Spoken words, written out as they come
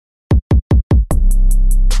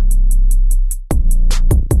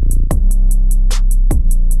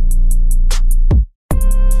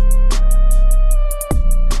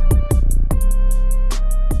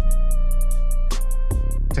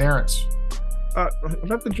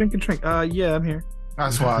About the drink and drink. Yeah, I'm here.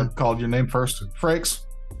 That's why I called your name first. Frakes.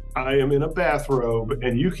 I am in a bathrobe,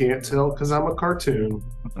 and you can't tell because I'm a cartoon.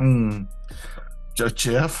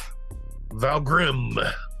 Jeff.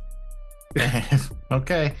 Valgrim.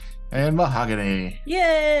 Okay. And Mahogany.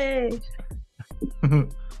 Yay!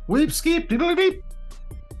 Weep, skeep, diddly deep.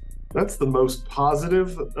 That's the most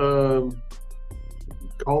positive call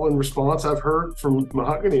and response I've heard from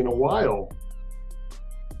Mahogany in a while.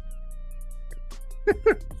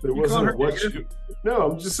 It wasn't what you.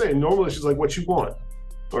 No, I'm just saying. Normally, she's like, "What you want?"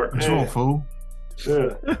 Or What's wrong, fool?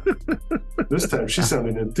 Yeah. This time, she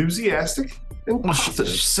sounded enthusiastic and Well, positive.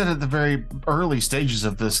 she said at the very early stages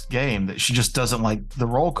of this game that she just doesn't like the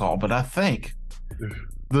roll call, but I think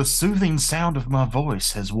the soothing sound of my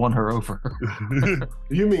voice has won her over.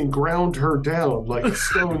 You mean ground her down like a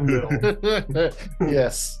stone mill?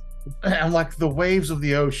 Yes. I'm like the waves of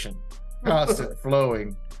the ocean, constant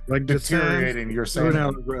flowing, Like deteriorating your Going sanity.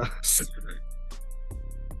 out of grass.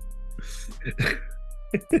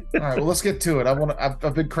 All right, well, let's get to it.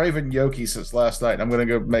 I've been craving gnocchi since last night. I'm gonna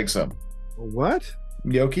go make some What?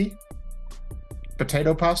 gnocchi,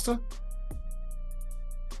 potato pasta.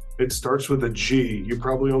 It starts with a G. You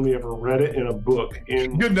probably only ever read it in a book.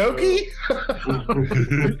 Gnocchi?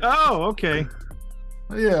 Oh, okay.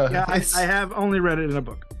 Yeah, Yeah, it's I have only read it in a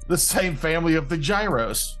book. the same family of the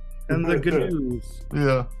gyros. And the GNUs.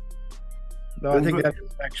 Yeah. No, I think that's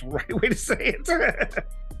the actual right way to say it. That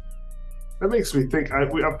makes me think.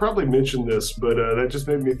 I've probably mentioned this, but that just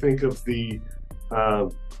made me think of the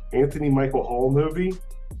Anthony Michael Hall movie,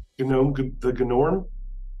 the Gnorm,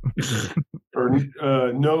 or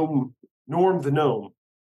Norm the Gnome.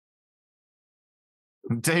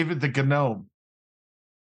 David the Gnome.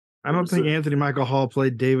 I don't think Anthony Michael Hall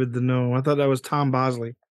played David the Gnome. I thought that was Tom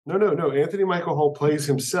Bosley. No. Anthony Michael Hall plays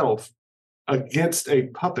himself against a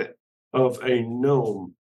puppet of a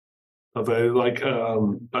gnome, of a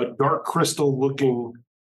dark crystal looking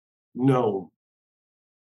gnome.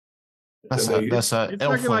 That's You're a elf.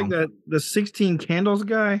 talking like the 16 Candles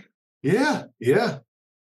guy? Yeah.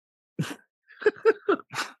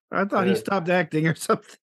 I thought he stopped acting or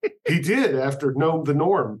something. He did after Norm the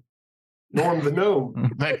Gnome.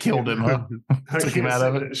 That killed him, huh? Took him out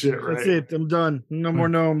of it. Shit, right? That's it. I'm done. No more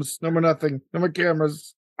gnomes. No more nothing. No more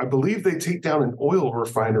cameras. I believe they take down an oil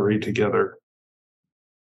refinery together.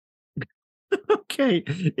 Okay.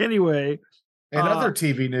 Anyway. In other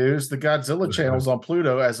TV news, the Godzilla channel's on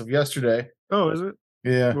Pluto as of yesterday. Oh, is it?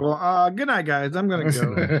 Yeah. Well, good night, guys. I'm gonna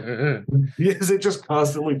go. Is it just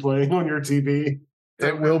constantly playing on your TV?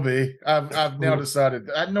 It will be. I've now decided.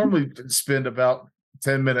 I normally spend about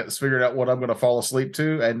 10 minutes figuring out what I'm going to fall asleep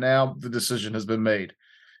to, and now the decision has been made.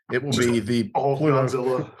 It will be the Pluto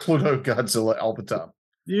Godzilla all the time.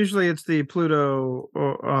 Usually it's the Pluto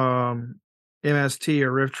MST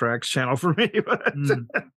or Rift Tracks channel for me. But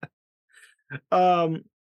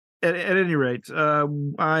at any rate,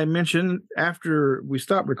 I mentioned after we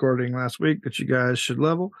stopped recording last week that you guys should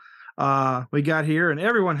level. We got here and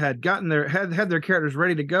everyone had gotten had their characters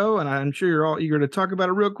ready to go, and I'm sure you're all eager to talk about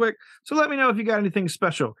it real quick. So let me know if you got anything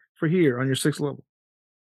special for here on your 6th level.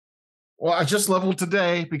 Well, I just leveled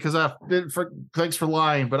today because thanks for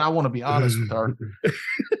lying, but I want to be honest with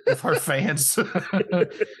our fans.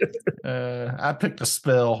 I picked a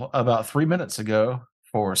spell about 3 minutes ago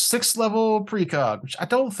for 6th level precog, which I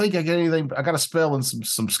don't think I get anything. I got a spell and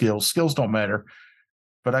some skills. Skills don't matter,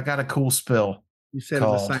 but I got a cool spell. You said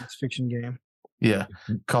it's a science fiction game. Yeah,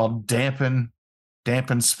 called Dampen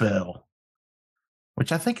Spell,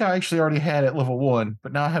 which I think I actually already had at level 1,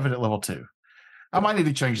 but now I have it at level 2. I might need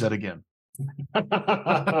to change that again.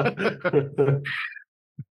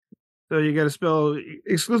 So you got a spell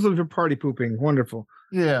exclusively for party pooping. Wonderful.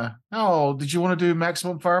 Yeah. Oh, did you want to do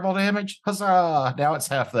maximum fireball damage? Huzzah! Now it's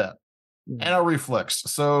half that. And a reflex,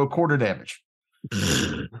 so quarter damage.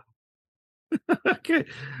 Okay,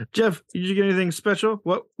 Jeff, did you get anything special?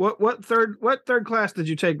 What third class did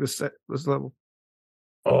you take this level?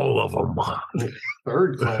 All of them.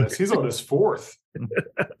 Third class. He's on his 4th.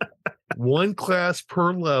 One class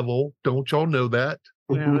per level. Don't y'all know that?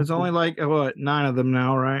 Yeah, there's only like 9 of them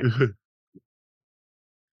now, right?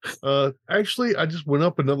 Actually, I just went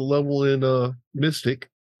up another level in Mystic.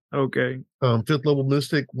 Okay. 5th level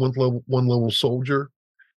Mystic, one level Soldier.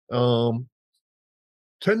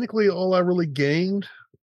 Technically, all I really gained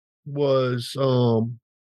was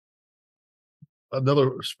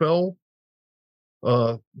another spell,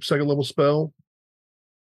 2nd level spell.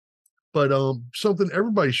 But something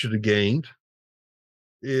everybody should have gained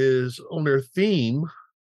is on their theme.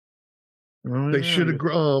 They should have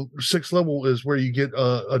 6th level is where you get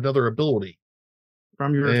another ability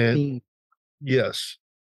from your theme. Yes.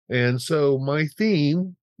 And so my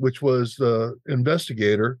theme, which was the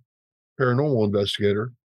investigator, paranormal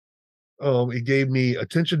investigator, it gave me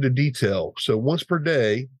attention to detail. So once per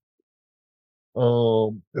day,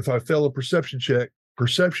 if I fail a perception check,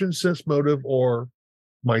 perception, sense motive, or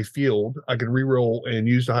my field, I can reroll and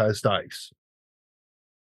use the highest dice.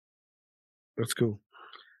 That's cool.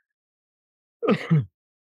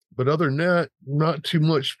 But other than that, not too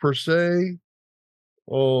much per se.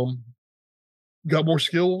 Got more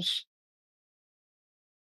skills.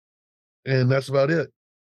 And that's about it.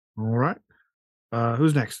 All right.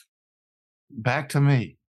 Who's next? Back to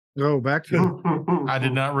me. Go back to I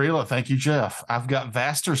did not realize. Thank you, Jeff. I've got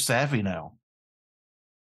Vaster Savvy now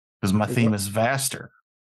because my theme is Vaster.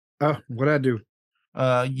 Oh, what'd I do?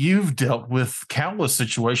 You've dealt with countless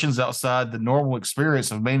situations outside the normal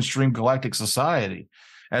experience of mainstream galactic society.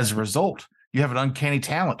 As a result, you have an uncanny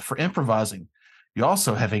talent for improvising. You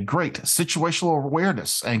also have a great situational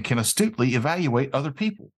awareness and can astutely evaluate other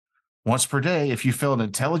people. Once per day, if you fail an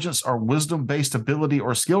intelligence or wisdom-based ability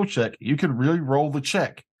or skill check, you can re-roll the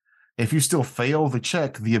check. If you still fail the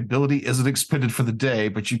check, the ability isn't expended for the day,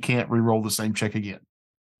 but you can't re-roll the same check again.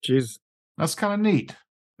 Jeez. That's kind of neat.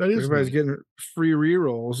 That is Everybody's neat. getting free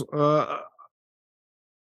rerolls.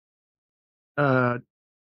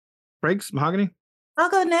 Breaks, Mahogany? I'll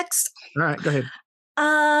go next. All right, go ahead.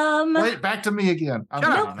 Wait, back to me again. I'm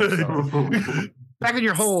Shut sorry. Back in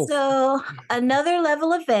your hole. So another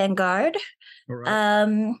level of Vanguard. All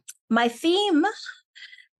right. My theme,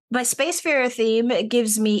 my Spacefarer theme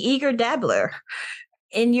gives me Eager Dabbler.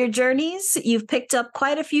 In your journeys, you've picked up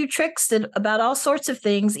quite a few tricks about all sorts of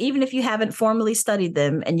things, even if you haven't formally studied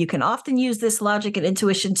them, and you can often use this logic and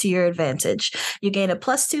intuition to your advantage. You gain a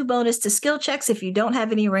 +2 bonus to skill checks if you don't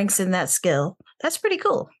have any ranks in that skill. That's pretty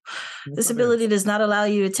cool. This ability does not allow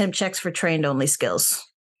you to attempt checks for trained-only skills.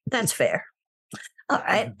 That's fair. All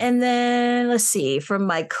right. And then let's see. From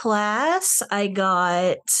my class, I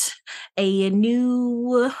got a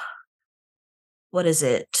new, what is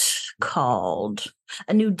it called?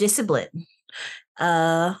 A new discipline.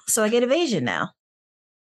 So I get evasion now.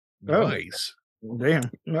 Nice. Damn.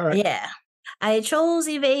 All right. Yeah. I chose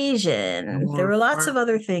evasion. There were lots of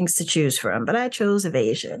other things to choose from, but I chose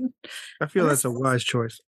evasion. I feel that's a wise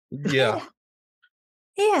choice. Yeah.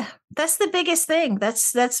 Yeah, that's the biggest thing.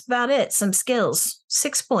 That's about it. Some skills.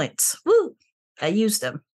 6 points. Woo! I used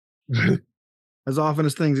them. As often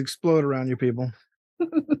as things explode around you people.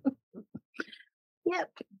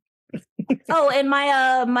 Yep. Oh, and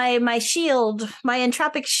my shield, my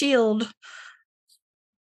entropic shield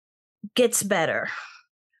gets better.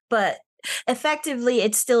 But effectively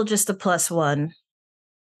it's still just a +1.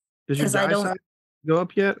 Does your I die don't size go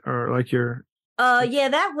up yet? Or like your yeah,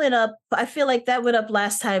 that went up. I feel like that went up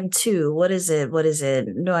last time too. What is it?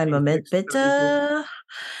 No, I'm a bit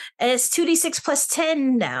it's 2d6 plus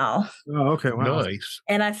 10 now. Oh, okay. Wow. Nice.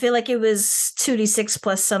 And I feel like it was 2d6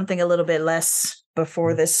 plus something a little bit less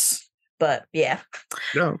before this. But yeah.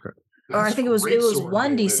 Oh, okay. Or I think it was great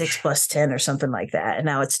 1d6 damage. plus 10 or something like that. And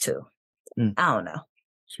now it's 2. I don't know.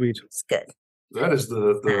 Sweet. It's good. That is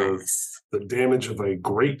Nice. the damage of a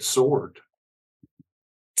great sword.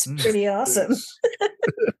 It's pretty awesome. It's-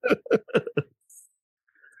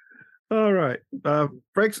 All right.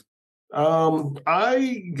 Breaks.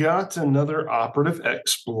 I got another operative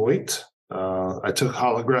exploit. I took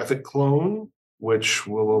holographic clone, which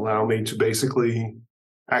will allow me to basically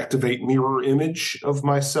activate mirror image of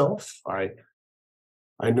myself. I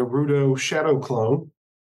Naruto shadow clone.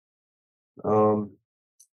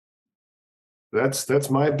 That's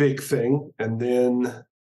my big thing. And then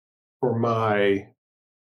for my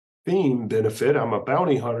theme benefit, I'm a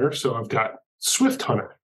bounty hunter, so I've got Swift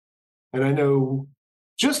Hunter. And I know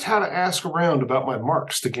just how to ask around about my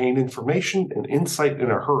marks to gain information and insight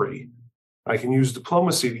in a hurry. I can use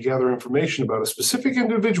diplomacy to gather information about a specific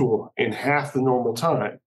individual in half the normal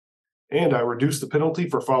time. And I reduce the penalty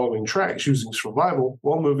for following tracks using survival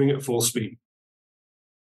while moving at full speed.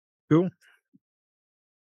 Cool.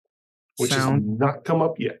 Which has not come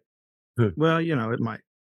up yet. Well, it might.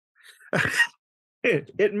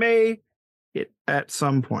 It may at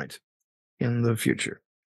some point in the future.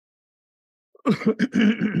 All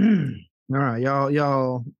right, y'all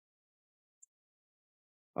y'all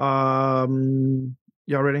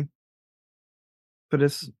ready for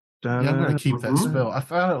this? Yeah, I'm going to keep that spell. I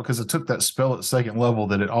found out because I took that spell at 2nd level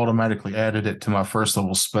that it automatically added it to my 1st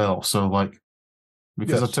level spell. So,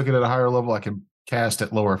 because I took it at a higher level, I can cast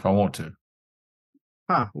it lower if I want to.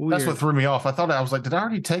 Huh, That's what threw me off. I was like, did I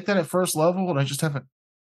already take that at 1st level? And I just haven't.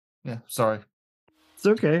 Yeah, sorry. It's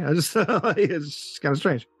okay. I just it's kind of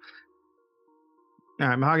strange. All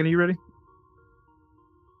right, Mahogany, you ready?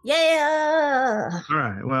 Yeah. All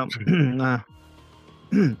right. Well,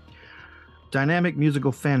 dynamic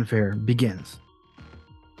musical fanfare begins.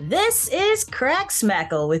 This is Crack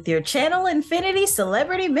Smackle with your Channel Infinity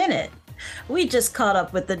Celebrity Minute. We just caught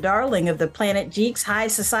up with the darling of the Planet Geek's high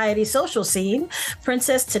society social scene,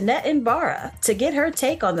 Princess Tanette Ibarra, to get her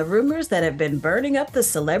take on the rumors that have been burning up the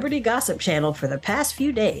celebrity gossip channel for the past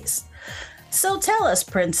few days. So tell us,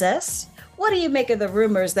 Princess, what do you make of the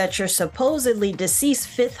rumors that your supposedly deceased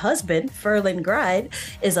fifth husband, Ferlin Gride,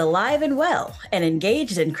 is alive and well and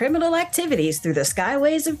engaged in criminal activities through the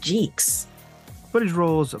skyways of Geeks? Footage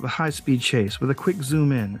rolls of a high-speed chase with a quick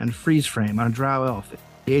zoom in and freeze frame on a drow elf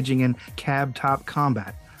engaging in cab-top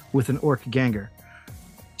combat with an orc ganger.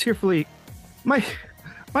 Tearfully, my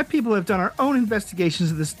people have done our own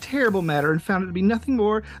investigations of this terrible matter and found it to be nothing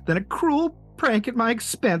more than a cruel prank at my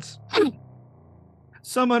expense.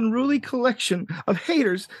 Some unruly collection of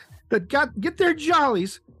haters that get their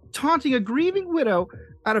jollies taunting a grieving widow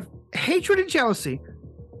out of hatred and jealousy.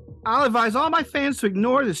 I'll advise all my fans to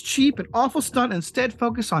ignore this cheap and awful stunt and instead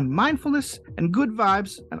focus on mindfulness and good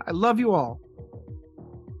vibes, and I love you all.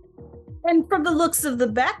 And from the looks of the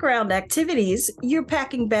background activities, you're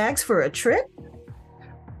packing bags for a trip?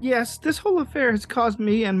 Yes, this whole affair has caused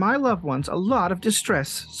me and my loved ones a lot of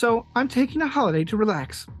distress, so I'm taking a holiday to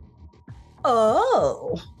relax.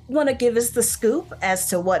 Oh, want to give us the scoop as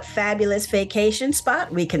to what fabulous vacation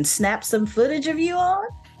spot we can snap some footage of you on?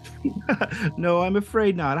 No, I'm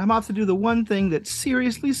afraid not. I'm off to do the one thing that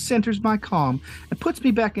seriously centers my calm and puts me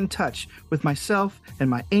back in touch with myself and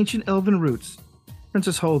my ancient elven roots.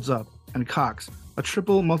 Princess holds up and cocks a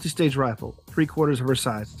triple multi-stage rifle, 3/4 of her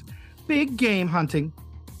size. Big game hunting.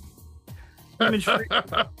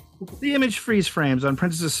 The image freeze frames on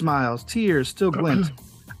Princess's smiles. Tears still glint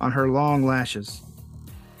on her long lashes.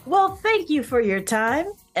 Well, thank you for your time,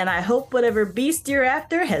 and I hope whatever beast you're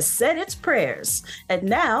after has said its prayers. And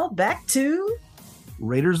now, back to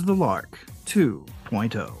Raiders of the Lark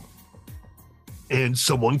 2.0. And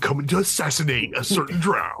someone coming to assassinate a certain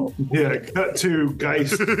drow. Yeah, cut to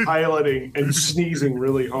Geist piloting and sneezing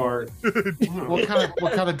really hard. What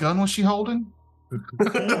kind of gun was she holding?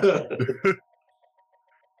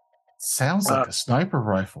 Sounds like a sniper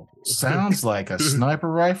rifle. Sounds like a sniper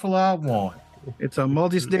rifle I want. It's a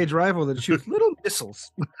multi-stage rifle that shoots little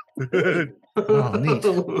missiles. Oh, neat.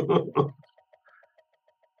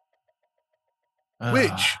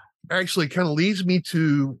 Which actually kind of leads me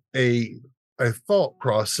to a thought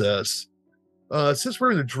process. Since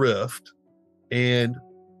we're in the drift and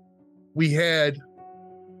we had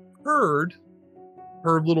heard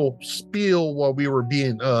her little spiel while we were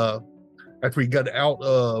being after we got out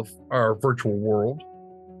of our virtual world,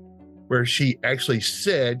 where she actually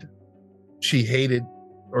said she hated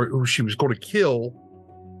or she was going to kill,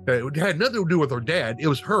 it had nothing to do with her dad. It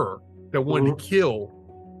was her that wanted to kill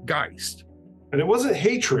Geist. And it wasn't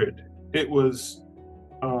hatred. It was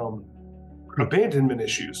abandonment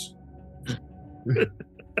issues.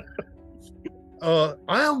 I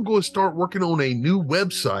am going to start working on a new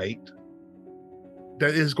website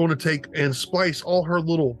that is going to take and splice all her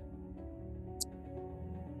little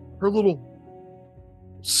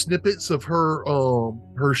snippets of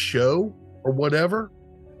her show or whatever,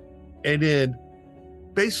 and then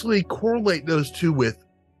basically correlate those two with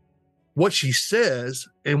what she says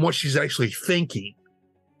and what she's actually thinking.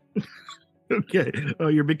 Okay. Oh,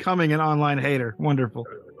 you're becoming an online hater. Wonderful.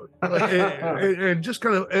 and just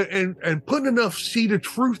kind of and putting enough seed of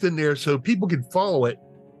truth in there so people can follow it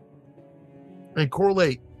and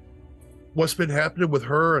correlate what's been happening with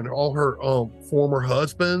her and all her former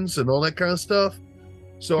husbands and all that kind of stuff.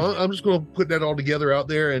 So I'm just going to put that all together out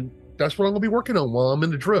there, and that's what I'm going to be working on while I'm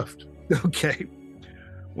in the drift. Okay.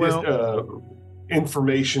 Well,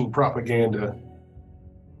 information propaganda.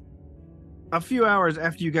 A few hours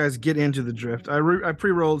after you guys get into the drift, I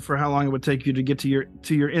pre-rolled for how long it would take you to get to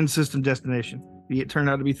your in-system destination. It turned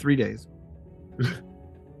out to be 3 days.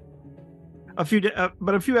 But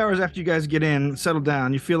a few hours after you guys get in, settle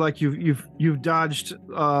down, you feel like you've dodged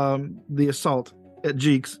the assault at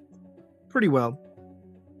Jeeks pretty well.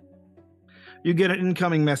 You get an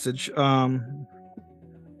incoming message. Andy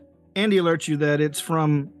alerts you that it's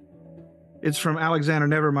from Alexander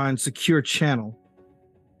Nevermind's secure channel.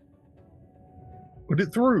 Put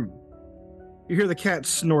it through. You hear the cat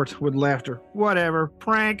snort with laughter. Whatever,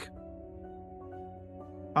 prank.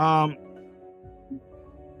 By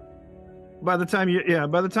the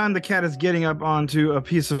time the cat is getting up onto a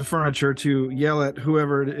piece of furniture to yell at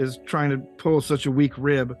whoever is trying to pull such a weak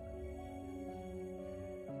rib,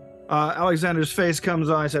 Alexander's face comes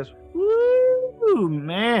on and says, "Woo,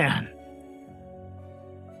 man.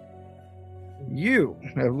 You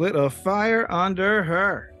have lit a fire under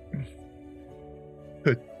her.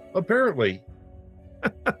 Apparently.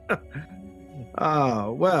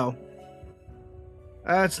 Oh, well.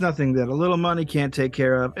 That's nothing that a little money can't take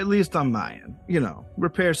care of, at least on my end. You know,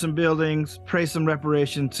 repair some buildings, pay some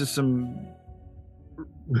reparation to some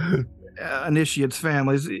initiates'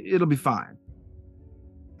 families. It'll be fine.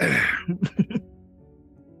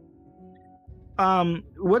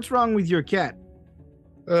 What's wrong with your cat?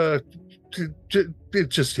 It's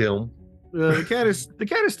just him. The cat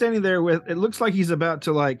is standing there with. It looks like he's about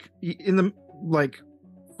to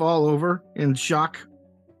fall over in shock.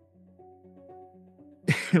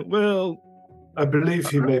 Well, I believe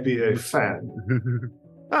he may be a fan.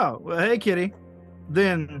 oh, well, hey, kitty.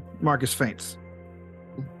 Then Marcus faints.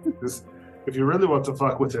 If you really want to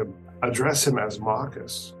fuck with him, address him as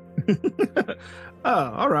Marcus.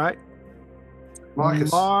 Oh, all right.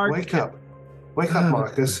 Marcus, wake up. Wake up,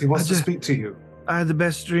 Marcus. He wants to speak to you. I had the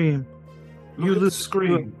best dream. You lose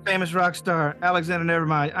scream. Famous rock star, Alexander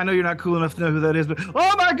Nevermind. I know you're not cool enough to know who that is, but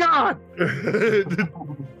oh my God!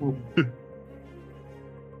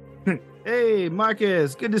 Hey,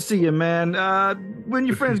 Marcus, good to see you, man. When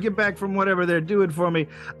your friends get back from whatever they're doing for me,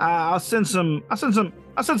 I'll send some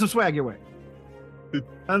swag your way.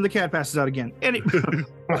 And the cat passes out again. Didn't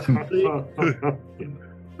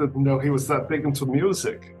know he was that big into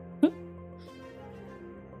music.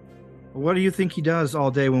 What do you think he does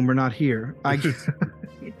all day when we're not here?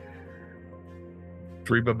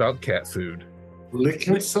 Dream about cat food. Lick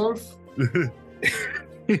himself?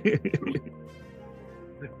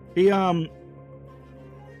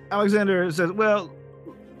 Alexander says, well,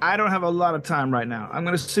 I don't have a lot of time right now. I'm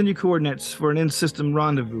going to send you coordinates for an in-system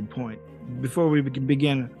rendezvous point before we can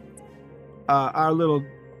begin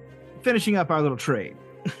finishing up our little trade.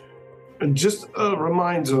 And just a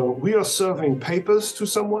reminder, we are serving papers to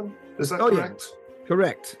someone? Is that correct? Yeah.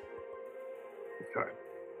 Correct. Okay.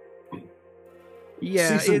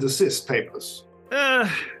 Yeah. Cease and desist papers.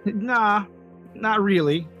 Nah, not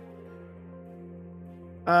really.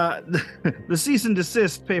 The cease and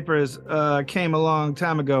desist papers came a long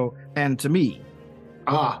time ago, and to me.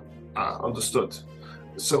 Understood.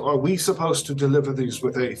 So are we supposed to deliver these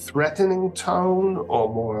with a threatening tone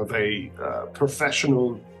or more of a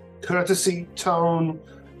professional courtesy tone?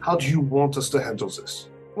 How do you want us to handle this?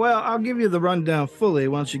 Well, I'll give you the rundown fully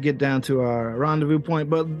once you get down to our rendezvous point,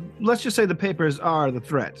 but let's just say the papers are the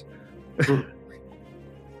threat.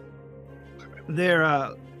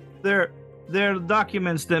 They're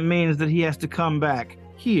documents that means that he has to come back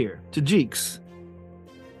here to Jeeks,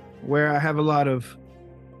 where I have a lot of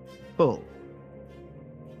pull.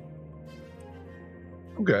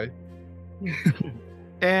 Okay.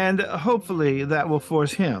 And hopefully that will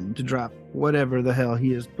force him to drop whatever the hell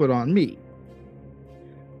he has put on me.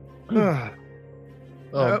 I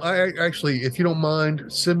actually, if you don't mind,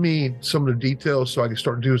 send me some of the details so I can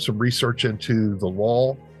start doing some research into the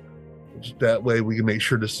law. That way we can make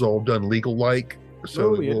sure this is all done legal-like.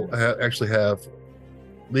 So we'll actually have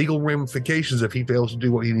legal ramifications if he fails to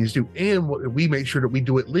do what he needs to do. And we make sure that we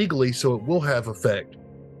do it legally so it will have effect.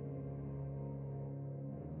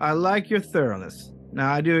 I like your thoroughness.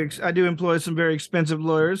 Now, I do employ some very expensive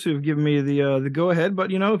lawyers who've given me the go-ahead, but,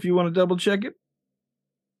 if you want to double-check it.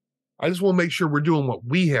 I just want to make sure we're doing what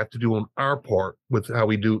we have to do on our part with how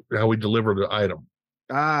we deliver the item.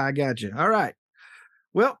 I got you. All right.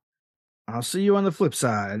 Well, I'll see you on the flip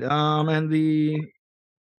side. And the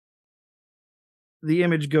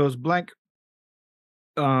image goes blank.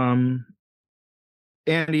 Andy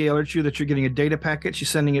alerts you that you're getting a data packet. She's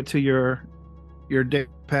sending it to your data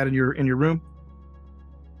pad in your room.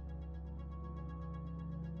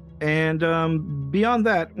 And beyond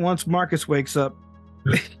that, once Marcus wakes up,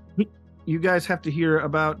 you guys have to hear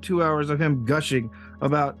about 2 hours of him gushing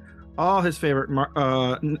about all his favorite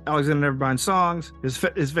Alexander Nevermind songs, his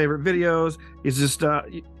favorite videos. He's just,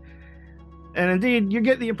 and indeed, you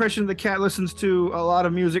get the impression the cat listens to a lot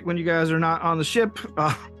of music when you guys are not on the ship.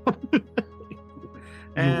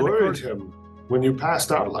 You worried him when you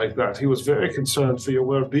passed out like that. He was very concerned for your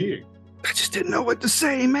well-being. I just didn't know what to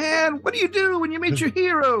say, man. What do you do when you meet your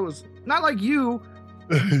heroes? Not like you,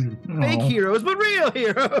 fake heroes, but real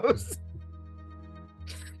heroes.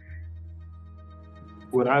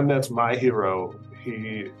 When I met my hero,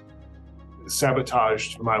 he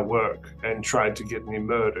sabotaged my work and tried to get me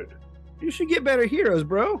murdered. You should get better heroes,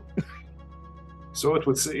 bro. So it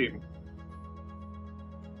would seem.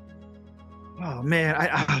 Oh man,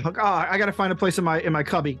 I gotta find a place in my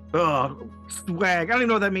cubby. Swag. I don't even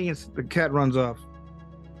know what that means. The cat runs off.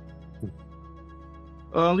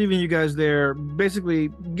 leaving you guys there, basically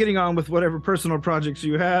getting on with whatever personal projects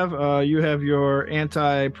you have. You have your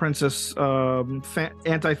anti-princess,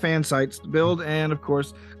 anti-fan sites to build, and of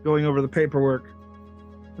course, going over the paperwork.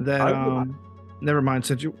 That never mind.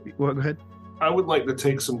 Since you, well, go ahead. I would like to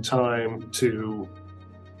take some time to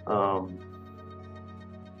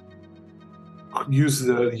use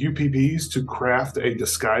the UPPs to craft a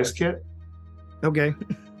disguise kit. Okay.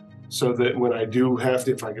 So that when I do have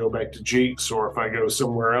to, if I go back to Jeeks or if I go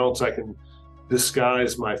somewhere else, I can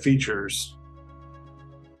disguise my features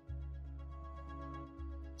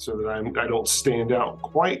so that I don't stand out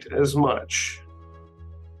quite as much.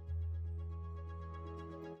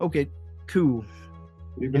 Okay, cool.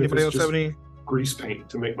 Even Anybody if else it's have just any? grease paint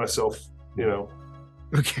to make myself,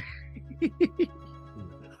 Okay.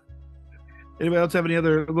 Anybody else have any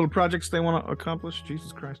other little projects they want to accomplish?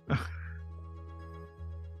 Jesus Christ. I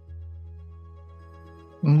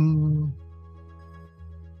don't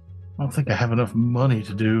think I have enough money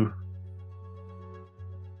to do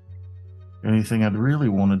anything I'd really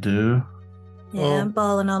want to do. Yeah, I'm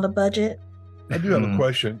balling on the budget. I do have a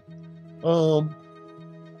question.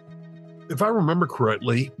 If I remember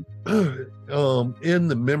correctly, in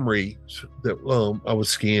the memory that I was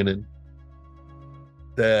scanning,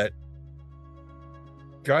 that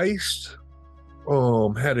Geist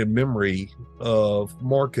had a memory of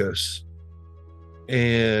Marcus,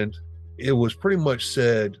 and it was pretty much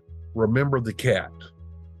said, "Remember the cat."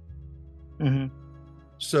 Mm-hmm.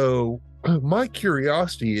 So my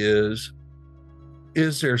curiosity is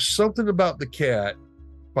there something about the cat,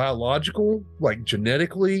 biological, like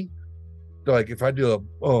genetically, like if I do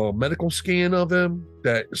a medical scan of him,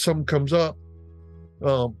 that something comes up?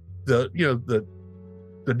 The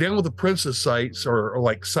Down with the Princess sites are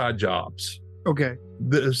like side jobs. Okay.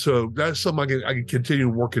 So that's something I can continue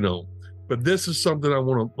working on. But this is something I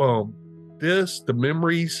want to, the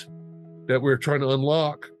memories that we're trying to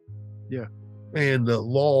unlock. Yeah. And the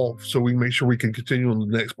law, so we make sure we can continue on the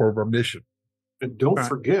next part of our mission. And don't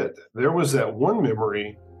forget, there was that one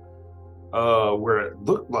memory where it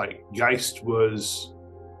looked like Geist was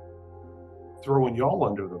throwing y'all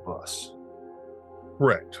under the bus.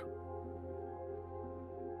 Correct.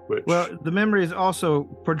 Well, the memories also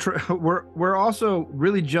were also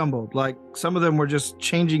really jumbled. Like some of them were just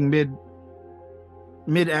changing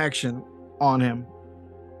mid action on him.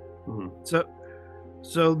 Mm-hmm.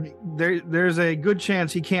 So there's a good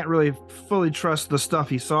chance he can't really fully trust the stuff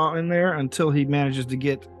he saw in there until he manages to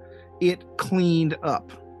get it cleaned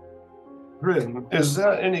up. Grim, is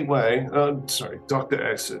there any way? Dr.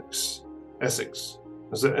 Essex.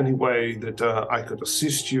 Is there any way that I could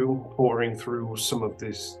assist you pouring through some of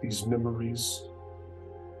these memories,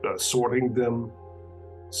 sorting them,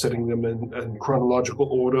 setting them in chronological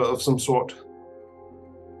order of some sort?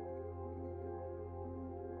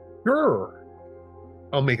 Sure.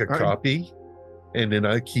 I'll make a copy, and then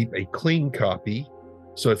I keep a clean copy.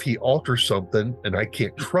 So if he alters something and I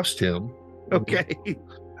can't trust him. Okay.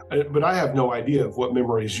 But I have no idea of what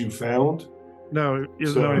memories you found. No,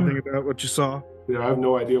 you don't know anything about what you saw. Yeah, I have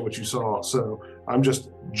no idea what you saw. So I'm just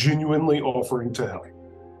genuinely offering to help.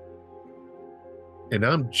 And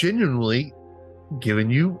I'm genuinely giving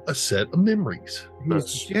you a set of memories.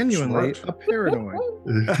 He's genuinely a paranoid.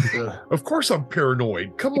 Of course I'm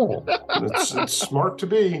paranoid. Come on. It's smart to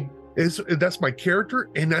be. That's my character,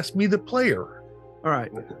 and that's me, the player. All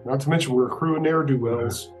right. Not to mention we're a crew of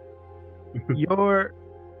ne'er-do-wells. Your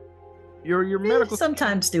medical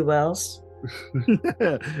Sometimes do wells.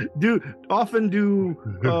 often do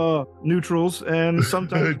neutrals and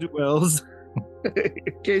sometimes do wells.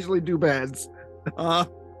 Occasionally do bads.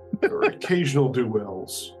 Or occasional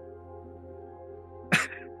do-wells.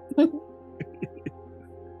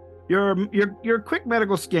 Your quick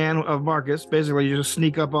medical scan of Marcus, basically you just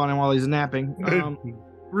sneak up on him while he's napping,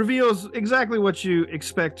 reveals exactly what you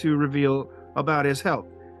expect to reveal about his health.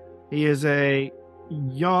 He is a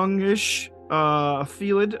youngish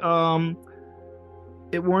felid.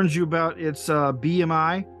 It warns you about its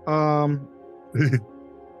BMI.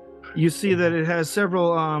 You see that it has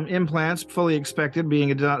several implants, fully expected,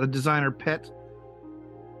 being a designer pet.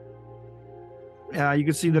 You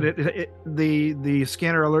can see that the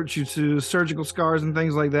scanner alerts you to surgical scars and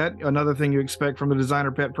things like that. Another thing you expect from the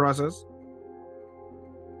designer pet process.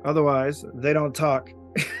 Otherwise, they don't talk.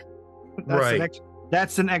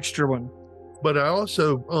 That's an extra one. But I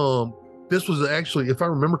also, this was actually, if I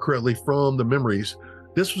remember correctly from the memories,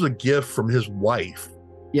 this was a gift from his wife.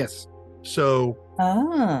 Yes. So,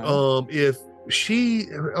 if she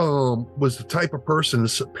was the type of person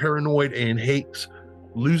that's paranoid and hates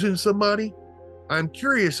losing somebody, I'm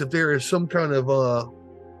curious if there is some kind of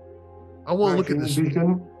I want to look at this.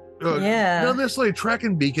 Beacon. Yeah. Not necessarily a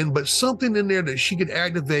tracking beacon, but something in there that she could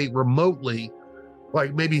activate remotely.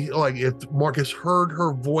 Like maybe like if Marcus heard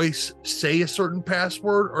her voice say a certain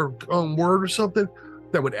password or word or something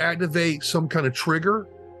that would activate some kind of trigger.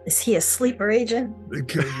 Is he a sleeper agent?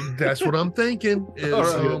 That's what I'm thinking.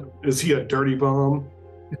 Is he a dirty bomb?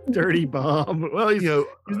 Dirty bomb. Well, he's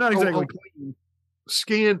not exactly clean.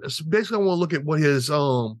 Scan. Basically, I want to look at what his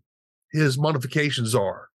modifications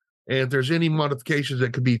are, and if there's any modifications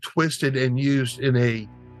that could be twisted and used in a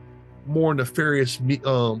more nefarious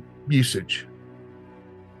usage.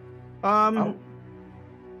 Give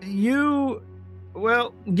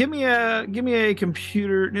me a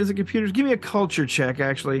computer. Is it computers? Give me a culture check,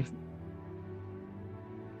 actually.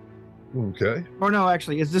 Okay. Or no,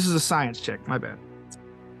 actually, this is a science check. My bad.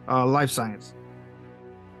 Life science.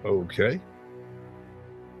 Okay.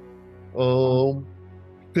 Roll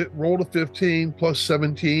to 15 plus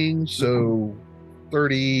 17, so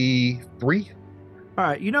 33. All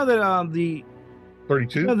right. You know that the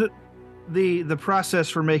 32. You know that the process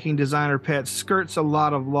for making designer pets skirts a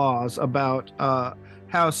lot of laws about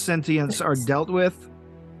how sentients are dealt with.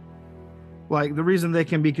 Like the reason they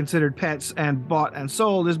can be considered pets and bought and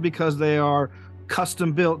sold is because they are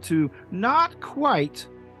custom built to not quite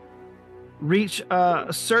reach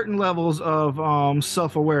certain levels of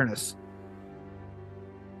self-awareness.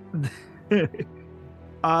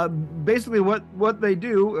 Basically what they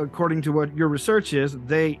do, according to what your research is,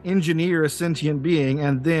 they engineer a sentient being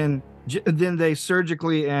and then they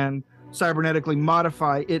surgically and cybernetically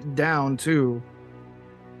modify it down to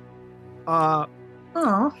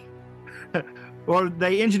or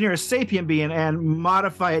they engineer a sapient being and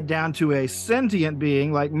modify it down to a sentient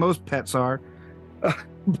being like most pets are,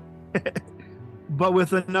 but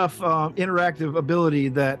with enough interactive ability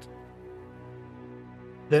that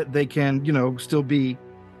they can, still be.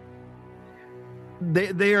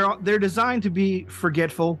 They're designed to be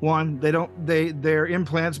forgetful. One, their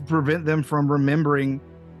implants prevent them from remembering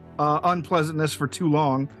unpleasantness for too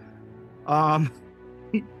long.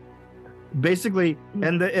 Basically,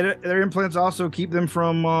 and their implants also keep them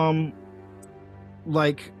from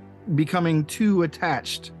like becoming too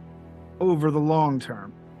attached over the long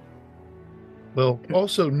term. Well,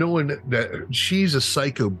 also knowing that she's a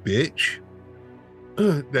psycho bitch.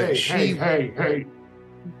 Hey.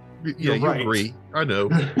 Yeah, you right. agree. I know.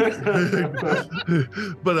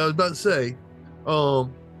 But I was about to say,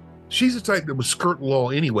 she's the type that would skirt the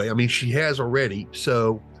law anyway. I mean, she has already.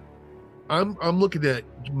 So I'm looking at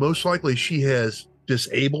most likely she has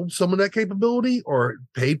disabled some of that capability or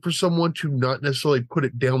paid for someone to not necessarily put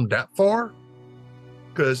it down that far.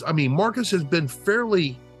 Because, I mean, Marcus has been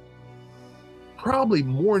probably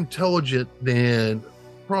more intelligent than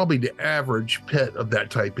probably the average pet of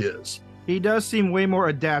that type is. He does seem way more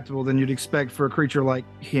adaptable than you'd expect for a creature like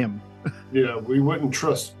him. Yeah, we wouldn't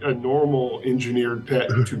trust a normal engineered pet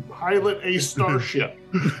to pilot a starship.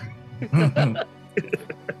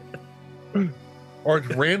 Or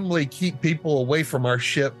to randomly keep people away from our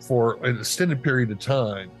ship for an extended period of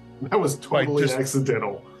time. That was totally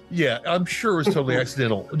accidental. Yeah, I'm sure it was totally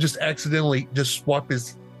accidental. Just accidentally just swap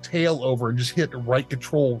his tail over and just hit the right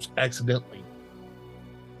controls accidentally.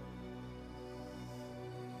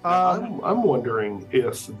 I'm wondering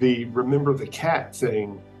if the remember the cat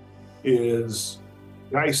thing is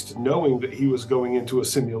Geist knowing that he was going into a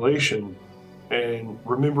simulation, and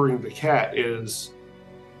remembering the cat is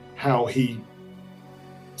how he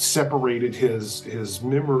separated his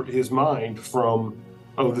mind from,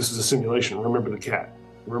 oh, this is a simulation. Remember the cat.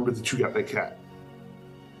 Remember that you got that cat.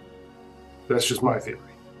 That's just my theory.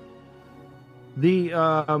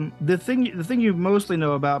 The thing you mostly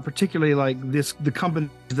know about, particularly like the companies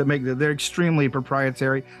that make they're extremely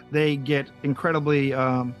proprietary. They get incredibly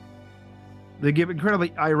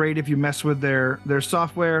irate if you mess with their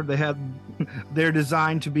software. They're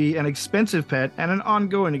designed to be an expensive pet and an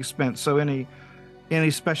ongoing expense. So any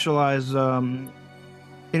specialized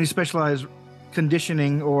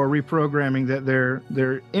conditioning or reprogramming that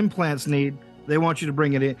their implants need, they want you to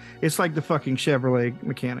bring it in. It's like the fucking Chevrolet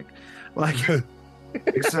mechanic. Like,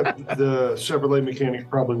 except the Chevrolet mechanic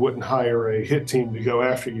probably wouldn't hire a hit team to go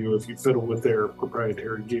after you if you fiddle with their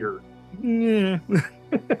proprietary gear. Yeah.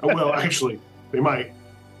 Well, actually, they might.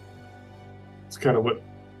 It's kind of what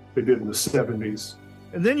they did in the 70s.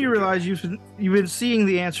 And then you realize you've been seeing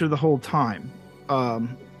the answer the whole time.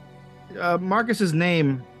 Marcus's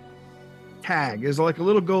name tag is like a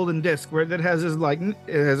little golden disc that has his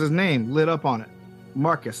name lit up on it,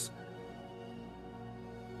 Marcus.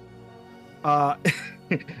 And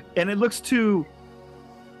it looks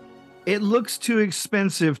It looks too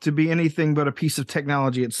expensive to be anything but a piece of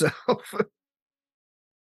technology itself.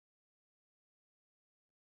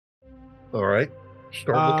 All right.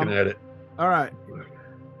 Start looking at it. All right.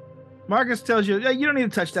 Marcus tells you, you don't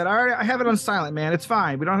need to touch that. I have it on silent, man. It's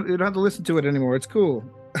fine. You don't have to listen to it anymore. It's cool.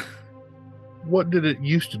 What did it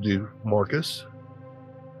used to do, Marcus?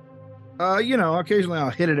 Occasionally I'll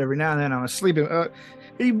hit it every now and then. I'm asleep.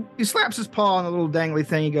 He slaps his paw on the little dangly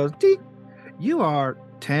thing. He goes, "Dee, you are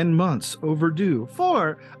 10 months overdue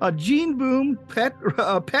for a Gene Boom pet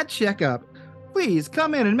checkup. Please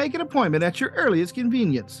come in and make an appointment at your earliest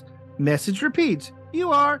convenience. Message repeats.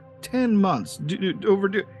 You are 10 months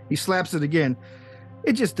overdue." He slaps it again.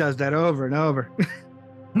 It just does that over and over.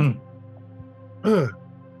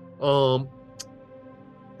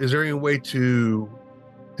 Is there any way to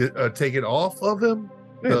take it off of him?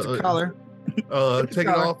 It's a collar. Take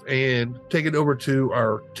it off and take it over to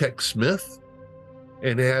our tech smith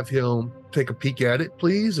and have him take a peek at it,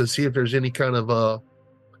 please, and see if there's any kind of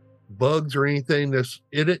bugs or anything that's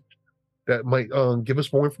in it that might give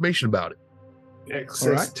us more information about it.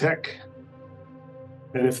 Excess tech.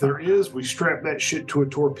 And if there is, we strap that shit to a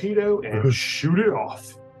torpedo and shoot it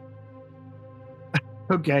off.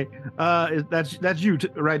 Okay. That's you,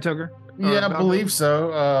 right, Tucker? Yeah, I believe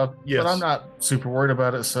so. Yes. But I'm not super worried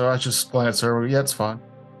about it, so I just glance over. Yeah, it's fine.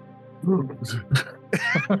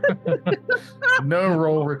 No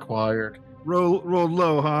roll required. Rolled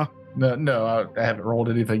low, huh? No, I haven't rolled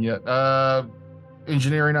anything yet.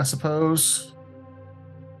 Engineering, I suppose.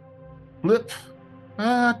 Flip.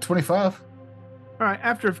 25. All right.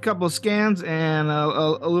 After a couple of scans and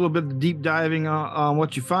a little bit of deep diving on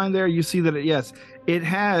what you find there, you see that it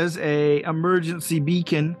has a emergency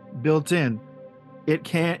beacon built in. It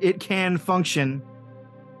can function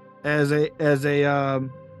as a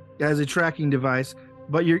tracking device,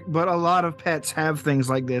 but a lot of pets have things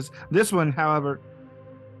like this. This one, however,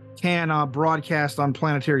 can broadcast on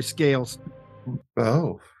planetary scales.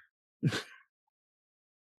 Oh.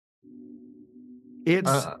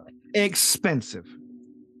 It's expensive.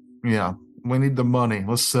 Yeah, we need the money.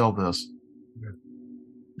 Let's sell this.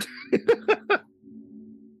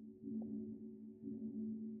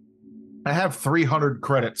 I have 300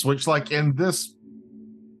 credits, which, like, in this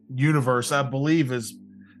universe, I believe is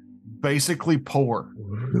basically poor.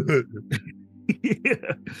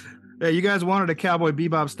 Yeah, you guys wanted a Cowboy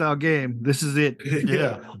Bebop style game. This is it.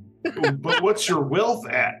 Yeah. But what's your wealth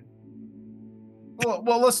at?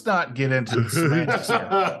 Well, let's not get into the semantics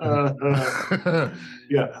here.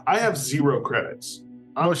 Yeah, I have 0 credits.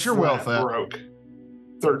 What's your wealth at? Broke.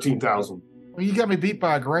 13,000. Well, you got me beat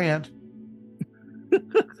by $1,000.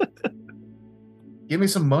 Give me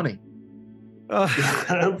some money.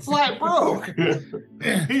 I'm flat broke.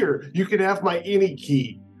 Here, you can have my any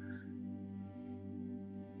key.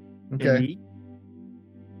 Okay.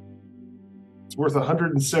 It's worth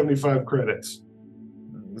 175 credits.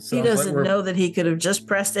 He doesn't know that he could have just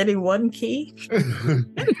pressed any one key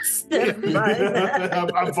instead of buying that.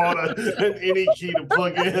 I bought an any key to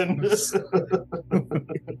plug in.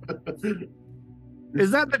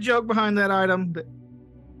 Is that the joke behind that item?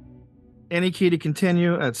 Any key to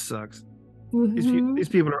continue? That sucks. Mhm. These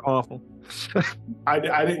people are awful. I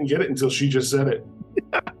didn't get it until she just said it.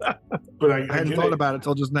 But I hadn't thought about it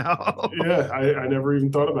till just now. Yeah, I never even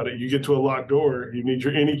thought about it. You get to a locked door, you need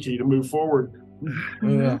your any key to move forward.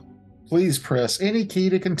 Yeah. Please press any key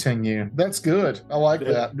to continue. That's good. I like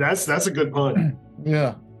that. That's a good pun.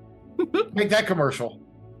 Yeah. Make that commercial.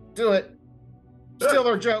 Do it. Steal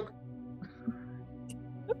their joke.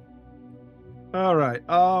 All right.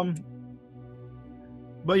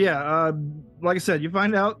 But yeah, like I said, you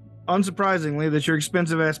find out, unsurprisingly, that your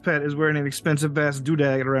expensive ass pet is wearing an expensive ass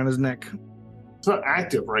doodad around his neck. It's not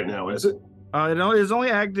active right now, is it? It is only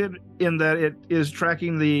active in that it is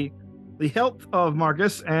tracking the health of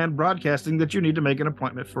Marcus and broadcasting that you need to make an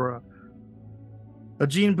appointment for a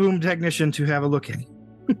Gene Boom technician to have a look at.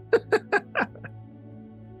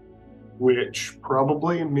 Which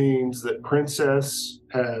probably means that Princess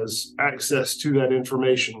has access to that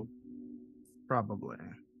information. Probably.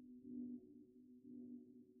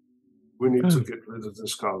 We need to get rid of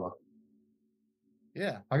this collar.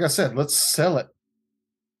 Yeah. Like I said, let's sell it.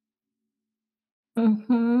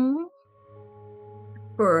 Mm-hmm.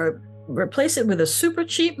 Or replace it with a super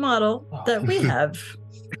cheap model that we have.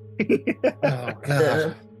 Oh,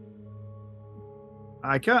 God.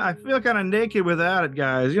 I feel kind of naked without it,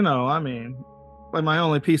 guys. I mean, like my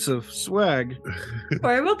only piece of swag. All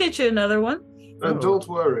right, we'll get you another one. Don't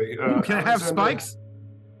worry. Can I have spikes?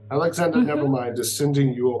 Alexander Nevermind is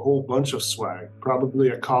sending you a whole bunch of swag, probably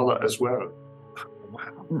a collar as well.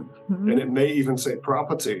 Wow. And it may even say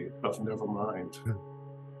property of Nevermind.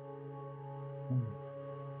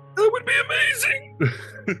 That would be amazing.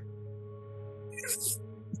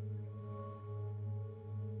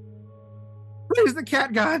 Praise the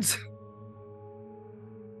cat gods.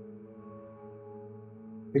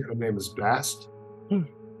 I think her name is Bast, Hmm?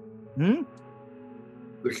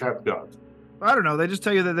 the cat god. I don't know. They just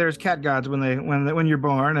tell you that there's cat gods when you're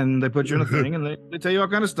born, and they put you in a thing, and they tell you all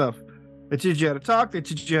kind of stuff. They teach you how to talk. They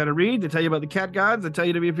teach you how to read. They tell you about the cat gods. They tell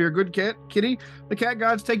you to be if you're a good kitty. The cat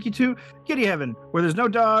gods take you to kitty heaven, where there's no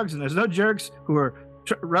dogs and there's no jerks who are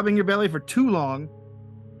rubbing your belly for too long,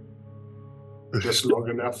 Just long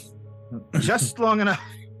enough. just long enough.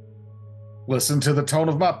 Listen to the tone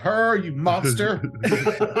of my purr, you monster.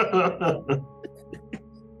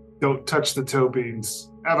 Don't touch the toe beans.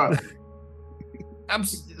 Ever.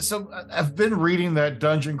 I've been reading that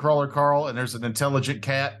Dungeon Crawler Carl, and there's an intelligent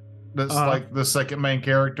cat that's like the second main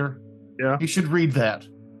character. Yeah. You should read that.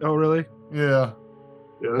 Oh, really? Yeah.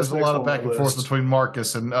 Yeah, There's a lot of back and forth between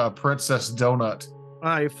Marcus and Princess Donut. All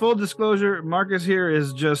right. Full disclosure: Marcus here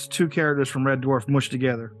is just two characters from Red Dwarf mushed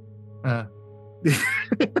together.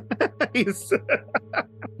 He's-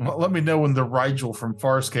 Well, let me know when the Rigel from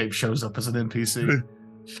Farscape shows up as an NPC.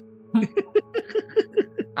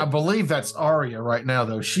 I believe that's Arya right now,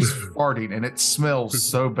 though. She's farting, and it smells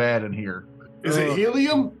so bad in here. Is it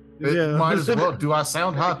helium? It Yeah. might as well. Do I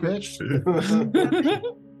sound high pitched?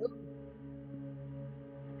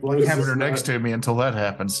 Having her next to me until that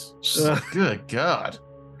happens. Just like, good God.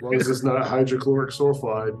 As long as it's not hydrochloric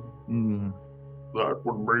sulfide. Mm. That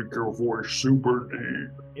would make your voice super deep.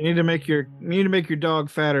 You need to make your dog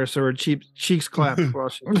fatter so her cheeks clap while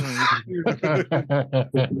she's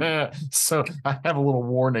So I have a little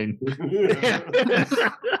warning.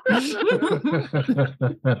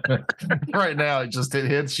 Right now, it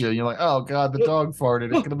hits you. You're like, oh God, the dog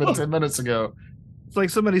farted. It could have been 10 minutes ago. It's like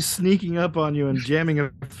somebody sneaking up on you and jamming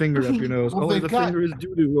a finger up your nose. Well, Only they've the finger is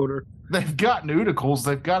doo-doo odor. They've got nudicles.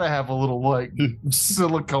 They've got to have a little like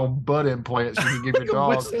silicone butt implants you can give your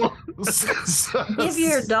dog. Give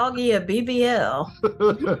your doggy a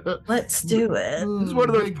BBL. Let's do it. It's one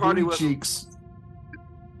of those Big party booty cheeks.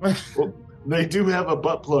 Well, they do have a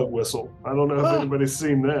butt plug whistle. I don't know if Oh. anybody's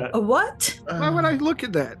seen that. A what? Why would I look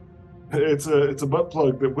at that? It's a butt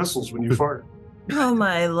plug that whistles when you fart. Oh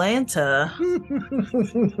my Lanta.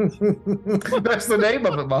 That's the name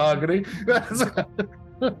of it, Mahogany.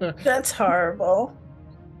 That's horrible.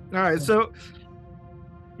 All right, so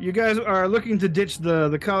you guys are looking to ditch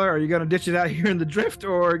the color. Are you going to ditch it out here in the drift,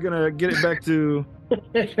 or are you going to get it back to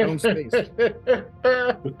own space?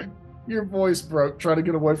 Your voice broke trying to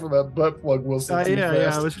get away from that butt plug whistle. too Yeah,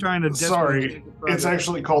 fast. I was trying to. Sorry, desperately make the progress. It's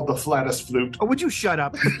actually called the flattest flute. Oh, would you shut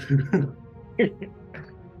up?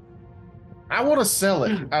 I want to sell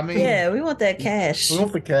it. I mean, Yeah, we want that cash. we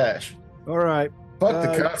want the cash. All right. Fuck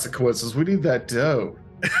the consequences. We need that dough.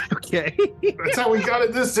 Okay. That's how we got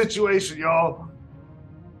in this situation, y'all.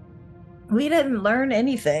 We didn't learn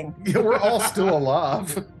anything. Yeah, we're all still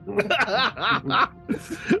alive.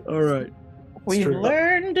 All right. We true.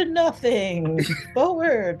 learned nothing.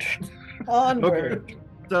 Forward. Onward. Okay.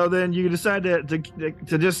 So then you decide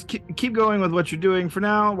to just keep going with what you're doing for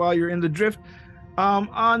now while you're in the drift.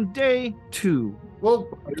 On day 2. Well,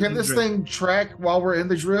 can this thing track while we're in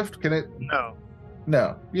the drift? Can it? No.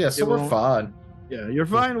 No. Yeah, so It we're won't. fine. Yeah, you're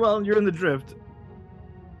fine while you're in the drift.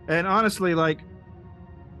 And honestly, like,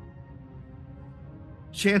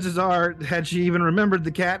 chances are, had she even remembered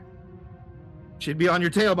the cat, she'd be on your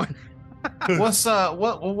tail by What's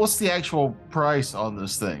the actual price on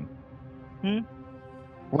this thing?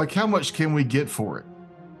 Like, how much can we get for it?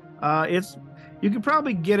 You could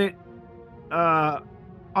probably get it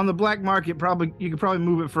on the black market. You could probably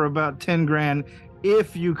move it for about 10 grand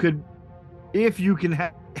if you can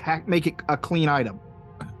make it a clean item.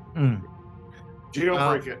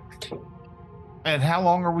 Jailbreak it. And how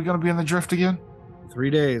long are we going to be in the drift again? 3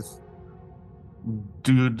 days.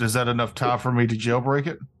 Dude, is that enough time for me to jailbreak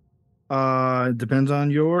it? It depends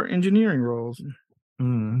on your engineering rolls.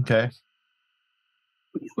 Okay.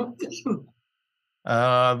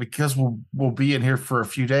 Because we'll be in here for a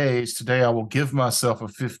few days today, I will give myself a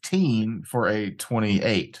 15 for a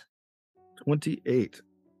 28. 28.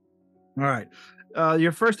 All right.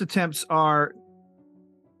 Your first attempts look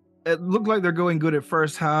like they're going good at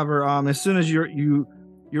first. However, as soon as you're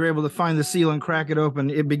able to find the seal and crack it open,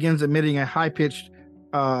 it begins emitting a high-pitched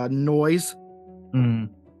noise.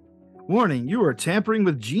 Warning, you are tampering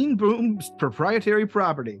with Gene Boom's proprietary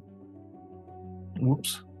property.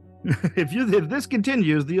 Whoops. If this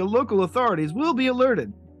continues, the local authorities will be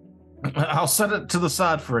alerted. I'll set it to the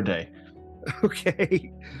side for a day.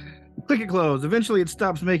 Okay. Click it closed. Eventually it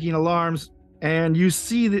stops making alarms and you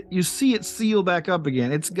see it seal back up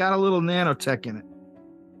again. It's got a little nanotech in it.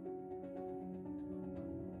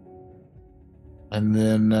 And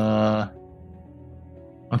then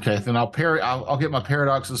okay, then I'll get my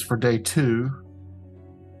paradoxes for day 2.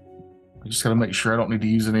 I just got to make sure I don't need to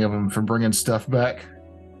use any of them for bringing stuff back.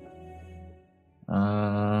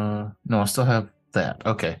 No, I still have that.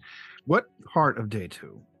 Okay. What part of day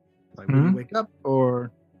 2? Like when you wake up,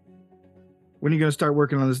 or when are you going to start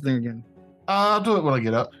working on this thing again? I'll do it when I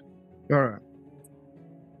get up. All right.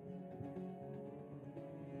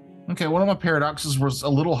 Okay, one of my paradoxes was a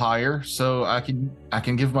little higher, so I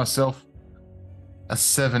can give myself a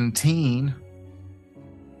 17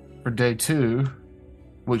 for day 2,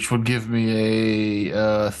 which would give me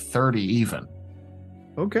a 30 even.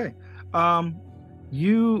 Okay.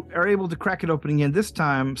 You are able to crack it open again, this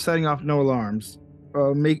time setting off no alarms.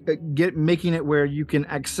 Making it where you can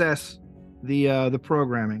access the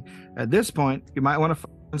programming. At this point, you might want to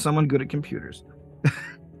find someone good at computers.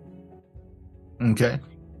 Okay.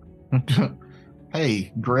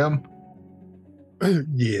 Hey, Grim.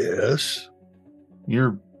 Yes.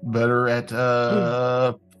 You're better at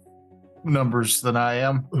numbers than I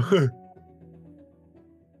am.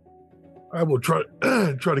 I will try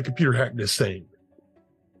to computer hack this thing.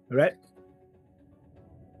 All right.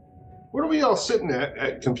 What are we all sitting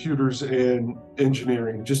at computers and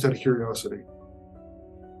engineering, just out of curiosity?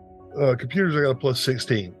 Computers, I got a plus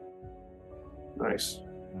 16. Nice.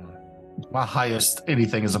 My highest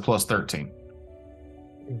anything is a plus 13.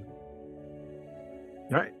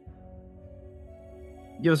 All right.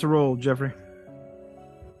 Give us a roll, Jeffrey.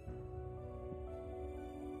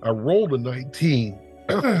 I rolled a 19,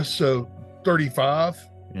 so 35.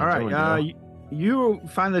 Yeah, All there we right. go. You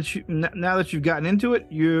find that now that you've gotten into it,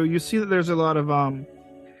 you see that there's a lot of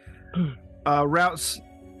routes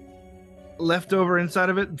left over inside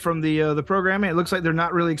of it from the programming. It looks like they're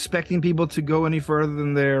not really expecting people to go any further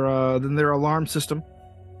than their alarm system.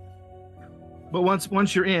 But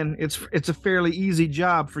once you're in, it's a fairly easy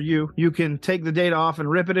job for you. You can take the data off and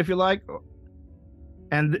rip it if you like,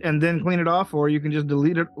 and then clean it off, or you can just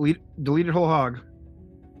delete it whole hog.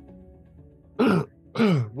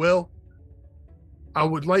 Well, I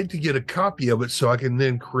would like to get a copy of it so I can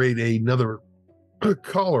then create another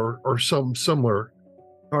collar or some similar.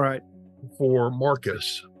 All right. For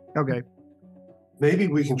Marcus. Okay. Maybe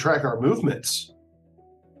we can track our movements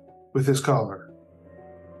with this collar.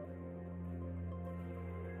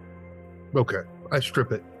 Okay, I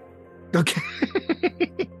strip it. Okay.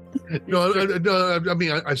 No, I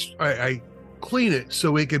mean I clean it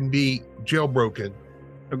so it can be jailbroken.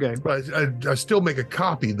 Okay. But I still make a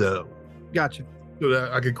copy though. Gotcha. So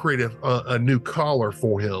that I could create a new collar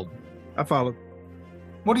for him. I follow.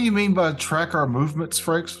 What do you mean by track our movements,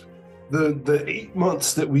 Frakes? The 8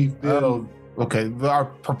 months that we've been Okay, our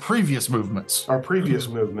previous movements. our previous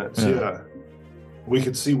movements, Yeah. yeah. We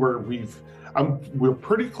could see where we're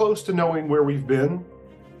pretty close to knowing where we've been,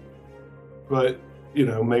 but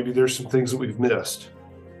maybe there's some things that we've missed.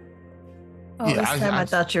 Oh, Yeah, this time I- I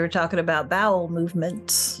thought you were talking about bowel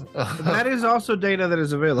movements. That is also data that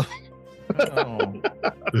is available Oh.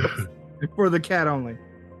 for the cat only.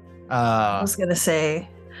 I was gonna say,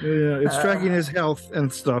 Yeah, it's tracking his health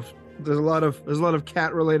and stuff. There's a lot of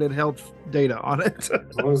cat related health data on it.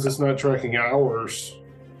 As long as it's not tracking ours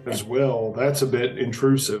as well, that's a bit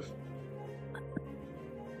intrusive.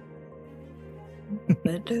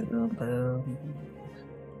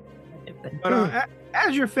 But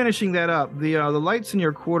as you're finishing that up, the lights in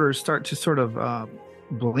your quarters start to sort of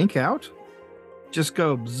blink out. Just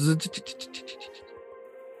go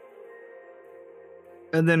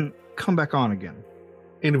and then come back on again.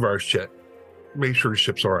 Antivirus check. Make sure the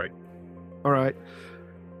ship's all right. All right.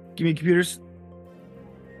 Give me computers.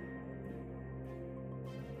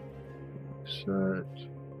 Set.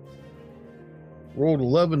 Rolled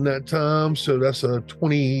 11 that time, so that's a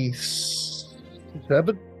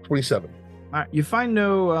 27. All right. You find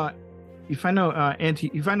no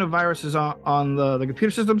viruses on the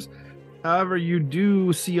computer systems. However, you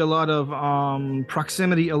do see a lot of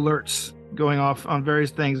proximity alerts going off on various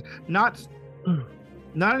things. Not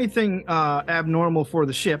anything abnormal for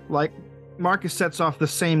the ship. Like Marcus sets off the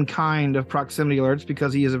same kind of proximity alerts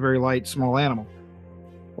because he is a very light, small animal.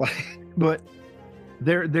 But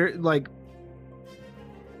they're like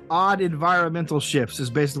odd environmental shifts is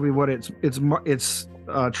basically what it's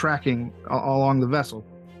tracking along the vessel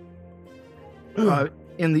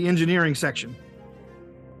in the engineering section.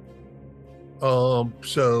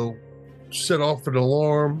 So set off an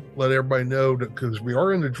alarm, let everybody know that because we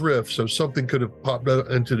are in the drift, so something could have popped out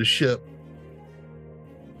into the ship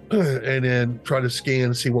and then try to scan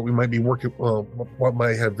and see what we might be working, what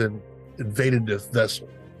might have been invaded this vessel.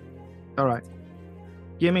 All right.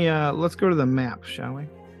 Give me let's go to the map, shall we?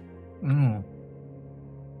 Can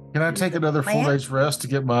I take another full Map? day's rest to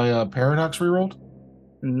get my paradox rerolled?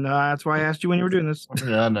 No, that's why I asked you when you were doing this.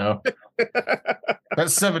 Yeah, I know. That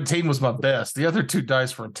 17 was my best. The other 2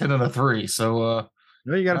 dice were a 10 and a 3. So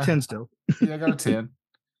No, you got a 10 still. yeah, I got a 10.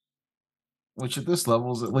 Which at this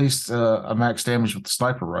level is at least a max damage with the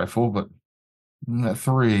sniper rifle, but at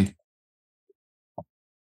 3.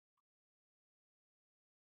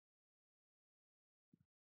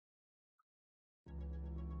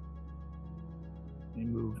 You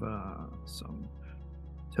move some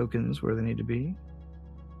tokens where they need to be.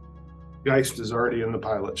 Geist is already in the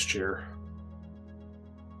pilot's chair.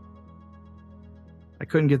 I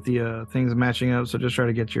couldn't get the things matching up, so just try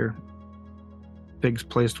to get your pigs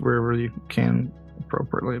placed wherever you can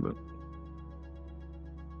appropriately. But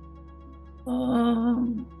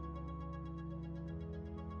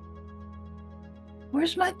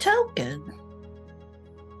Where's my token?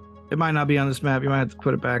 it might not be on this map. You might have to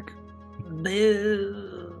put it back.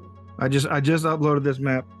 Boo. I just uploaded this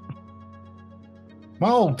map. My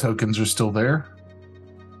old tokens are still there.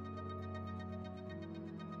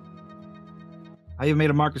 I even made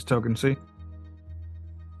a Marcus token. See?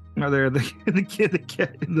 Are there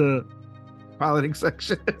the piloting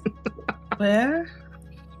section? Where?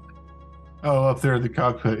 Oh, up there in the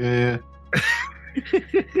cockpit. Yeah.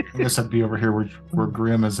 I guess I'd be over here where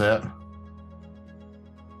Grim is at.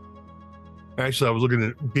 Actually, I was looking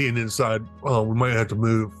at being inside. We might have to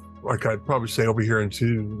move. Like I'd probably say over here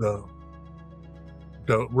into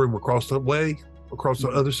the room across the way, across the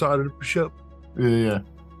other side of the ship. Yeah.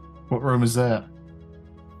 What room is that?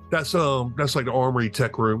 That's like the armory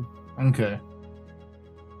tech room. Okay.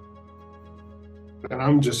 And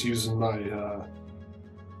I'm just using my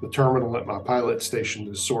the terminal at my pilot station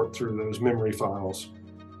to sort through those memory files.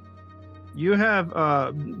 You have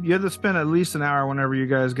to spend at least an hour whenever you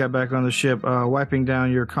guys got back on the ship wiping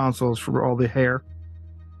down your consoles for all the hair.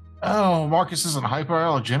 Oh, Marcus isn't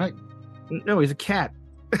hypoallergenic? No, he's a cat.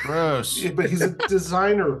 Gross. Yeah, but he's a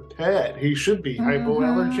designer pet. He should be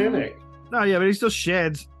hypoallergenic. No, yeah, but he still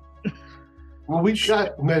sheds. Well, we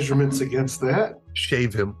got measurements against that.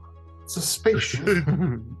 Shave him. It's a spaceship. I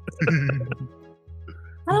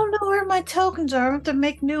don't know where my tokens are. I have to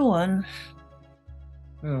make new one.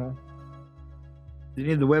 Oh. Do you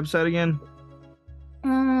need the website again?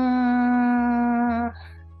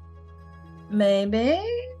 Maybe.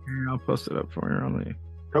 Here, I'll post it up for you on the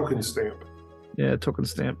Token stamp. token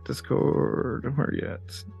stamp Discord. Where are you at?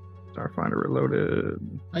 Starfinder Reloaded.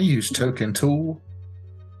 I use Token Tool.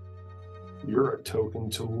 You're a token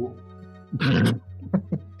tool.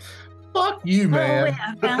 Fuck you, Oh, man. wait,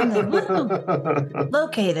 I found them. Woo.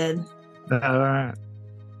 Located. All right.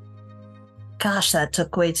 Gosh, that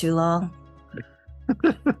took way too long.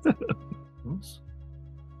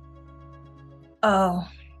 Oh.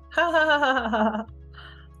 I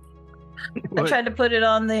tried to put it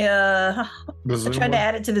on the I tried to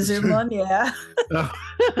add it to the Zoom one, yeah.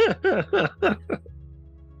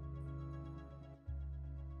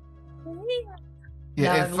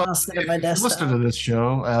 Yeah, Now I've lost it on my if you listen desktop. to this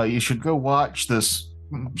show, you should go watch this.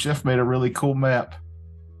 Jeff made a really cool map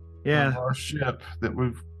Yeah. of our ship that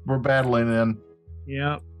we're battling in.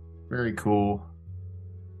 Yeah. Very cool.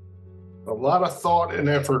 A lot of thought and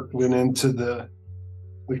effort went into the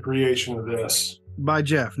creation of this. By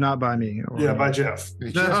Jeff, not by me. Yeah, by Jeff.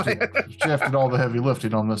 Jeff did all the heavy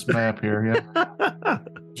lifting on this map here. Yeah.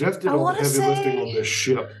 Jeff did I all the wanna heavy lifting say- on this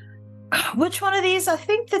ship. Which one of these? I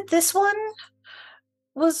think that this one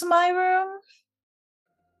was my room.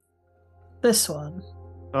 This one.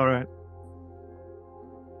 All right.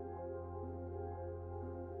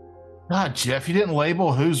 God, Jeff, you didn't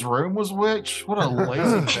label whose room was which? What a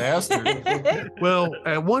lazy bastard. Well,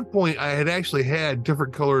 at one point, I had actually had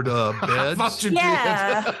different colored I beds. thought you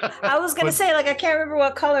Yeah. I was gonna But- say, like, I can't remember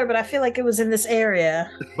what color, but I feel like it was in this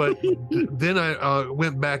area. But then I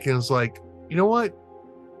went back and was like, you know what?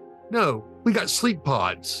 No, we got sleep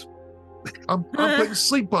pods. I'm putting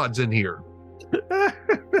sleep pods in here.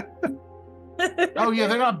 Oh, yeah,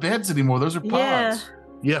 they're not beds anymore. Those are pods.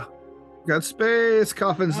 Yeah. Yeah. Got space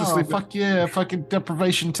coffins to Oh, sleep in. fuck yeah, fucking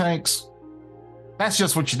deprivation tanks. That's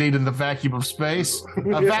just what you need in the vacuum of space.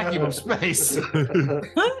 A vacuum of space.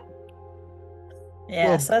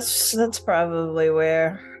 Yes, that's probably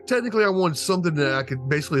where. Technically, I wanted something that I could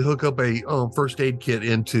basically hook up a first aid kit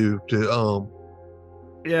into to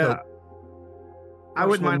Yeah. I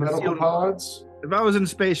wouldn't mind a medical sealed, pods. if I was in a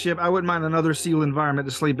spaceship, I wouldn't mind another sealed environment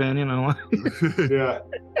to sleep in, you know. Yeah.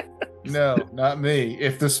 No, not me.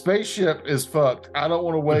 If the spaceship is fucked, I don't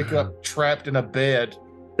want to wake up trapped in a bed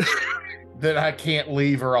that I can't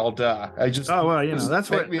leave or I'll die. I just that's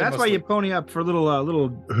why you pony up for little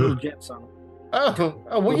jets on them. Oh,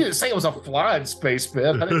 well, you didn't say it was a flying space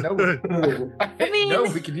bed. I didn't know. I didn't know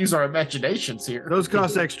we could use our imaginations here. Those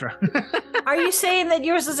cost extra. Are you saying that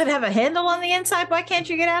yours doesn't have a handle on the inside? Why can't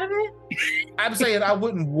you get out of it? I'm saying I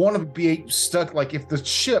wouldn't want to be stuck. Like if the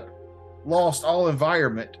ship lost all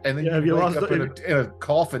environment and then you wake up in a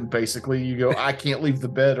coffin, basically, you go, I can't leave the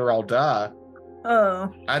bed or I'll die. Oh.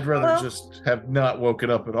 I'd rather just have not woken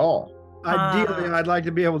up at all. Ideally, I'd like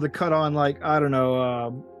to be able to cut on, like, I don't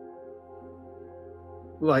know,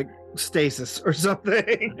 like stasis or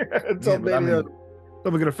something. Something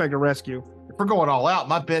could affect a rescue. If we're going all out,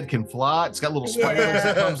 my bed can fly. It's got little spiders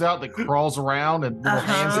that comes out that crawls around and little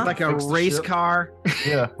hands that like a race car.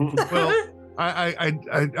 Yeah. Well,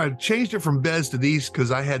 I changed it from beds to these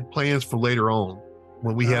because I had plans for later on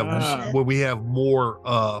when we have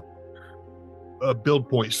more build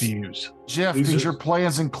points to use. Jeff, did your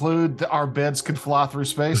plans include that our beds could fly through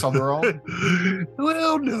space on their own?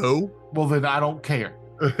 Well, no. Well, then I don't care.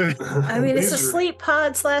 I mean, it's a sleep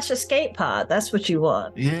pod / escape pod. That's what you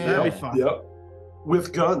want. Yeah. That'd be fun. Yep.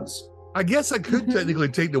 With guns. I guess I could technically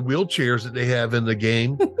take the wheelchairs that they have in the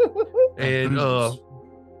game and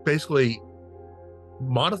basically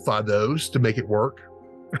modify those to make it work.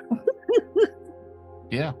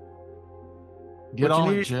 Yeah. Get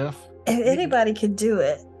on it, Jeff. If anybody could do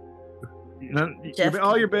it.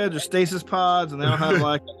 All your beds are stasis pods, and they all have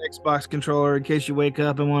like an Xbox controller in case you wake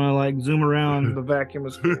up and want to like zoom around the vacuum.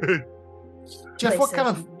 Jeff, what kind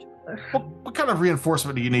of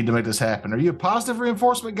reinforcement do you need to make this happen? Are you a positive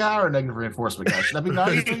reinforcement guy or a negative reinforcement guy? Should I be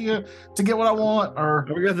nice to you to get what I want? Or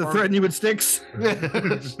we got to threaten you with sticks? Be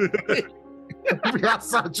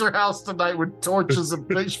outside your house tonight with torches and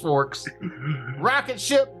pitchforks. Rocket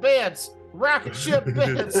ship beds. Rocket ship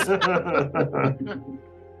beds.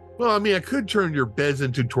 Well, I mean, I could turn your beds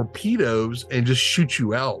into torpedoes and just shoot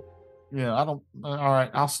you out. Yeah, I don't. All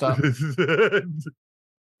right, I'll stop.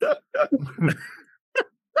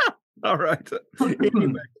 All right.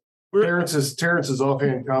 Anyway, Terrence's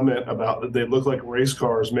offhand comment about that they look like race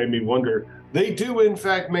cars made me wonder. They do, in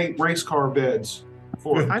fact, make race car beds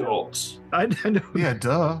for adults. I know. Yeah,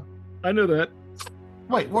 duh. I know that.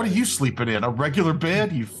 Wait, what are you sleeping in? A regular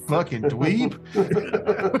bed, you fucking dweeb?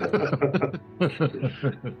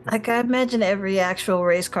 Like, I imagine every actual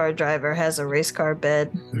race car driver has a race car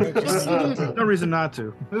bed. No reason not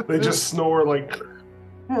to. They just snore like.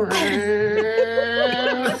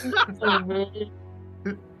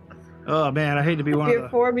 Oh man, I hate to be one of You're the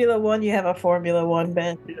Formula One, you have a Formula One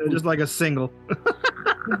bed. just like a single.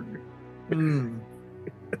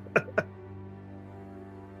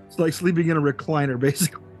 It's like sleeping in a recliner,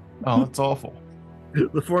 basically. Oh, that's awful.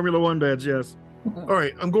 The Formula One beds, yes. All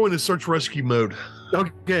right, I'm going to search rescue mode.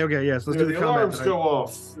 Okay, yes. Let's do the alarms combat. go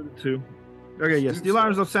off. Two. Okay, yes. The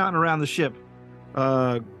alarms are sounding around the ship.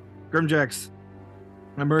 Grimjax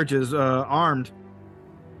emerges armed.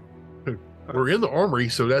 We're in the armory,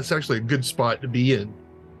 so that's actually a good spot to be in.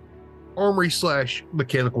 Armory /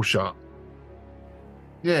 mechanical shop.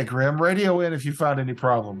 Yeah, Grim, radio in if you find any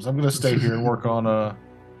problems. I'm going to stay here and work on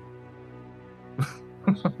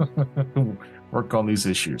work on these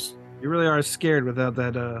issues. You really are scared without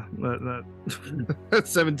that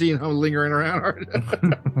 17 lingering around.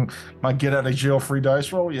 My get out of jail free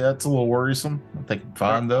dice roll? Yeah, it's a little worrisome. I think I'm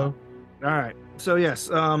fine though. All right. So yes,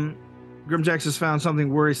 Grimjax has found something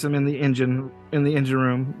worrisome in the engine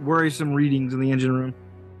room. Worrisome readings in the engine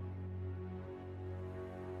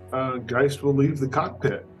room. Geist will leave the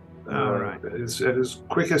cockpit. All right. At his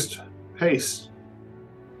quickest pace.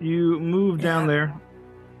 You move down there.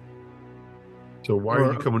 So why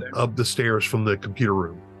are you coming up the stairs from the computer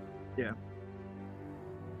room? Yeah.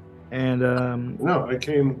 And no, I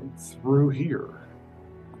came through here.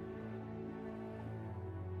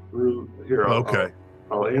 Through here. Okay.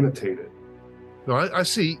 I'll annotate it. No, I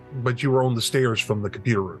see, but you were on the stairs from the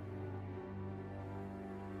computer room.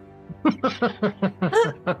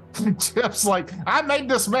 Jeff's like, I made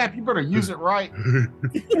this map. You better use it right.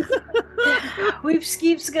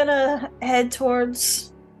 Weepskeep's gonna head towards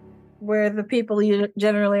where the people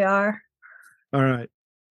generally are. all right.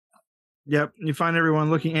 Yep. You find everyone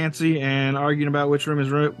looking antsy and arguing about which room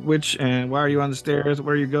is which and why are you on the stairs?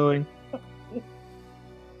 Where are you going?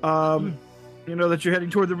 You know that you're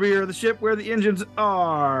heading toward the rear of the ship where the engines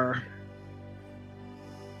are.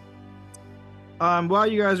 While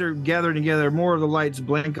you guys are gathering together, more of the lights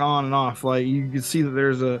blink on and off. Like you can see that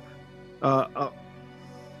there's a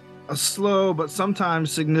slow but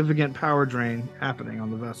sometimes significant power drain happening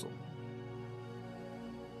on the vessel.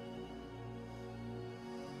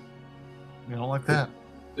 You don't like that?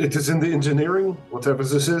 It is in the engineering, whatever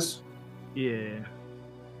this is. Yeah.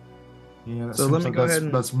 Yeah. That So seems let me like go that's, ahead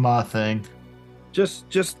and- that's my thing.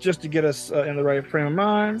 Just to get us in the right frame of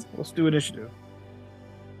mind, let's do initiative.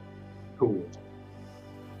 Cool.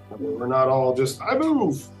 I mean, we're not all just, I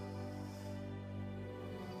move.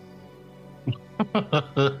 Blah,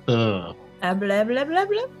 blah, blah,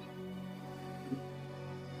 blah.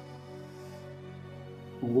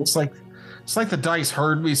 It's like the dice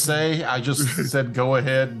heard me say. I just said, "Go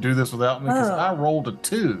ahead and do this without me," because Oh. I rolled a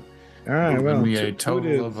 2. All right, Giving well, me a two it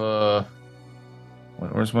total is. of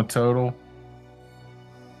where's my total?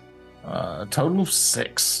 Total of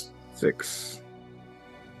 6. 6.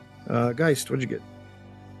 Geist, what'd you get?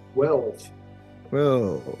 12.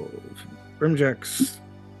 12. Grimjacks.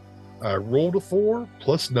 I rolled a 4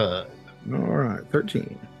 plus 9. All right,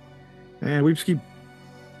 13. And we just keep.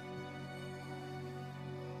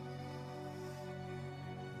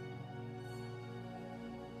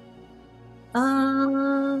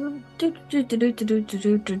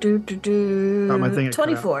 Do, my thing had cut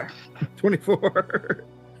out. 24. 24.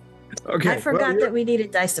 Okay. I forgot that we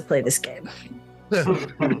needed dice to play this game.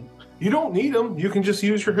 You don't need them. You can just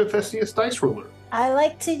use your Hephaestus dice ruler. I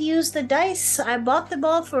like to use the dice. I bought them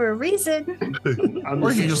all for a reason. I'm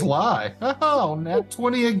Or you just lie. Oh, nat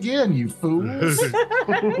 20 again, you fools!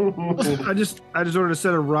 I just ordered a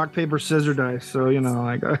set of rock, paper, scissors dice. So,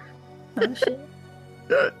 like. Oh, shit.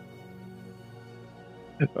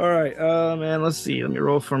 All right, man. Let's see. Let me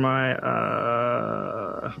roll for my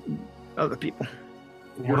other people.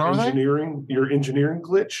 Your What are they? your engineering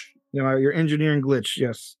glitch. Your engineering glitch.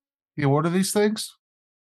 Yes. Yeah, what are these things?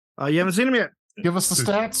 You haven't seen them yet. Give us the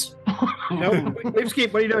stats. No.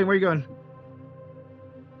 Leapscape, what are you doing? Where are you going?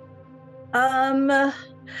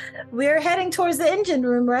 We're heading towards the engine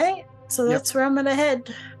room, right? So Yep. that's where I'm gonna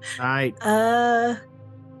head. All right.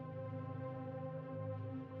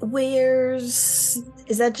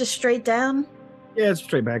 Is that just straight down? Yeah, it's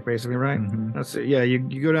straight back, basically, right? Mhm. That's it. Yeah, you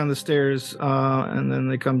go down the stairs, and then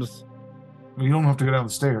they come to. You don't have to go down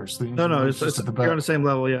the stairs. No, it's just at the you're on back. the same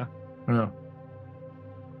level. Yeah, Yeah.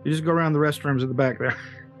 you just go around the restrooms at the back there.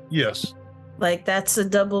 Yes. Like that's a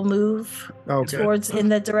double move Okay. towards in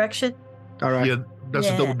that direction? All right. Yeah, that's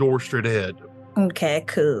Yeah. a double door straight ahead. Okay,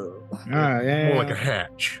 cool. All right. Yeah. More like a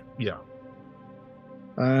hatch. Yeah.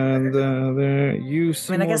 And there you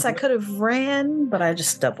see. I mean, I more guess I could have ran, but I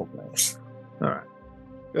just double moved. All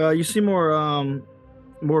right. You see more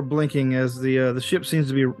blinking as the ship seems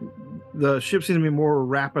to be more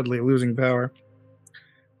rapidly losing power.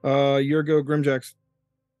 Your go, Grimjacks.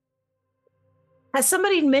 Has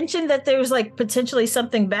somebody mentioned that there's like potentially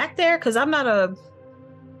something back there? Because I'm not a.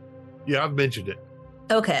 Yeah, I've mentioned it.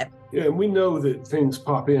 Okay, Yeah, and we know that things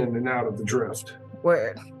pop in and out of the drift.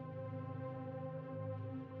 word.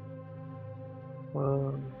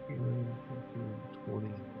 1, 2, 20,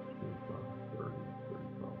 25, 30,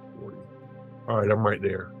 35, 40. All right, I'm right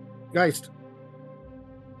there. Geist.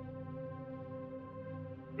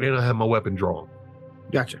 And I have my weapon drawn.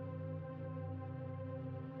 Gotcha.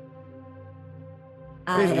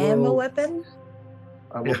 I Hey, am a well- weapon.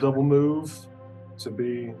 I will Yeah. double move to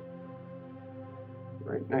be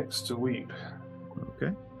right next to Weep.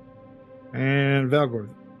 Okay. And Valgorth.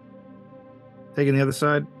 Taking the other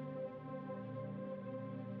side.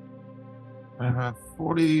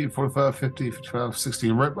 40, 45, 50, 55,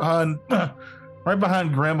 60. Right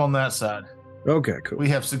behind Grim on that side. Okay, cool. We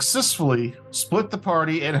have successfully split the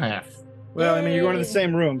party in half. Well, I mean, you're going to the Yay.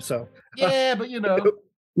 same room, so Yeah, but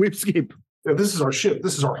we skip. Yeah, this is our ship.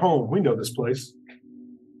 This is our home. We know this place.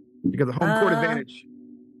 You got the home court Uh, advantage.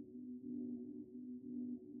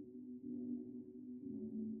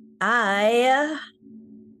 I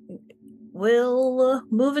will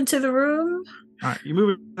move into the room. All right, you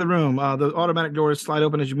move into the room. The automatic doors slide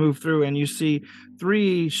open as you move through, and you see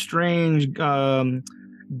 3 strange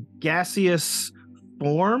gaseous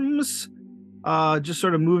forms just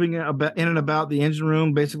sort of moving in and about the engine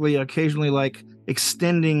room, basically occasionally like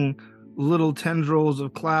extending little tendrils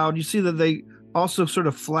of cloud. You see that they also sort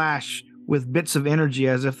of flash with bits of energy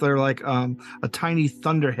as if they're like a tiny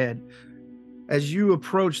thunderhead. As you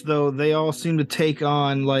approach, though, they all seem to take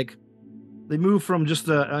on like they move from just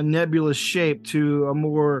a nebulous shape to a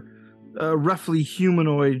more roughly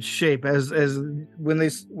humanoid shape. As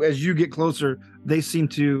you get closer, they seem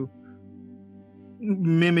to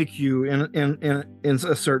mimic you in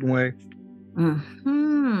a certain way.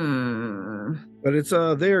 Hmm. But it's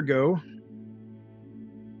their go.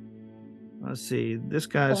 Let's see. This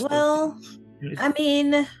guy's Well, I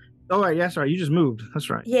mean, oh right, yeah, sorry, you just moved. That's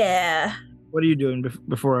right. yeah. What are you doing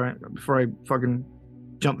before I fucking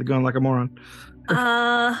jump the gun like a moron?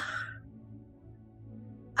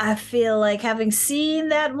 I feel like having seen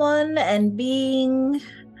that one and being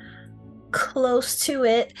close to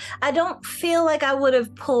it, I don't feel like I would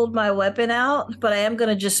have pulled my weapon out, but I am going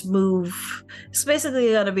to just move. It's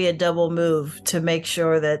basically going to be a double move to make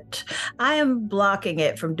sure that I am blocking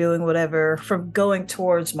it from doing whatever, from going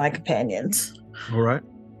towards my companions. All right.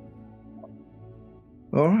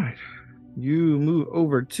 All right. You move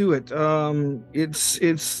over to it.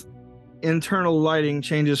 Its internal lighting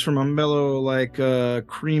changes from a mellow, like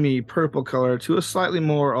creamy purple color to a slightly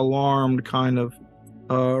more alarmed kind of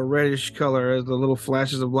reddish color as the little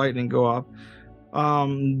flashes of lightning go off.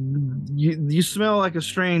 You smell like a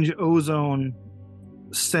strange ozone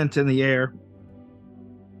scent in the air,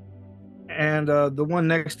 and the one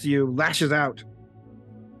next to you lashes out,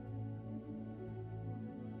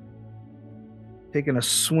 taking a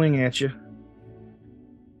swing at you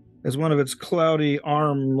as one of its cloudy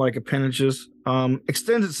arm-like appendages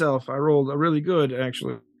extends itself. I rolled a really good,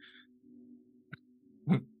 actually.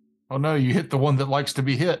 Oh no, you hit the one that likes to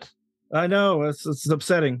be hit. I know, it's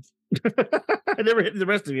upsetting. I never hit the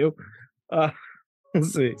rest of you.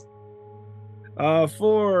 Let's see.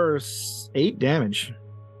 For 8 damage.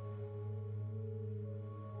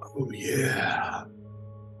 Oh yeah.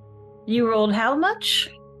 You rolled how much?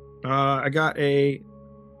 I got a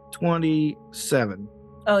 27.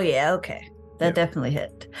 Oh yeah, okay. That Yeah. definitely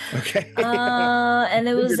hit. Okay. And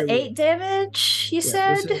it was Figured it 8 damage, you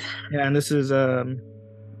said? And this is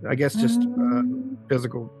I guess just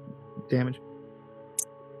physical damage.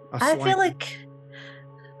 I feel like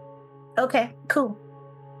okay, cool.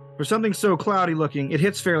 for something so cloudy looking, it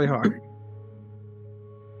hits fairly hard.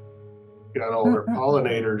 Got all their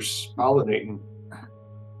pollinators pollinating.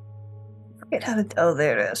 Forget how to, oh,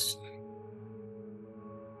 there it is.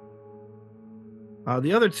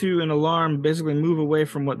 The other two in alarm basically move away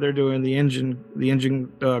from what they're doing, the engine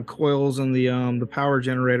coils and the power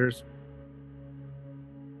generators.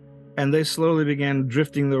 And they slowly began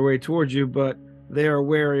drifting their way towards you, but they are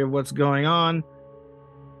wary of what's going on.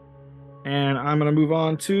 And I'm going to move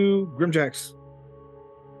on to Grimjacks.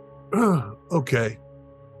 Okay.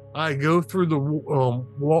 I go through the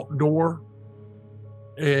walk door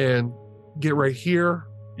and get right here,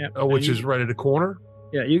 which is right at the corner.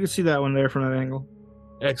 Yeah, you can see that one there from that angle.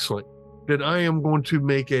 Excellent. Then I am going to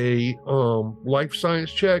make a life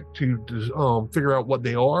science check to figure out what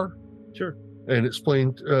they are. Sure. And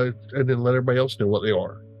explain, and then let everybody else know what they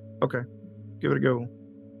are. Okay. Give it a go.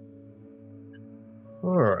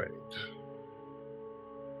 All right.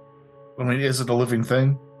 I mean, is it a living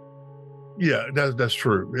thing? Yeah, that's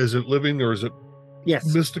true. Is it living or is it Yes.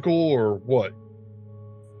 mystical or what?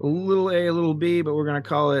 A little A, a little B, but we're going to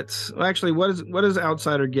call it... Well, actually, what does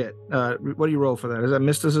Outsider get? What do you roll for that? Is that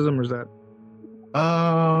mysticism or is that...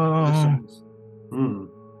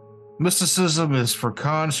 Mysticism is for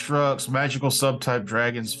constructs, magical subtype,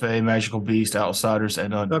 dragons, fae, magical beast, outsiders,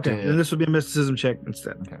 and undead. Okay, then this would be a mysticism check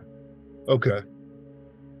instead. Okay.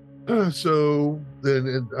 So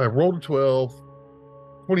then I rolled a 12,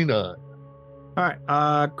 29. All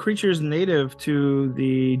right. Creatures native to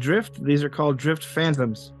the drift. These are called drift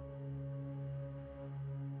phantoms.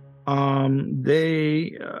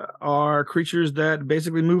 They are creatures that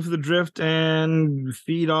basically move the drift and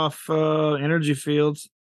feed off energy fields.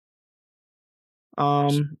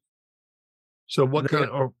 So what kind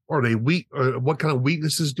of are they weak? What kind of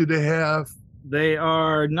weaknesses do they have? They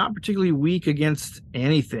are not particularly weak against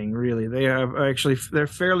anything, really. They're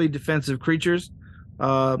fairly defensive creatures.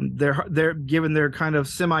 They're given their kind of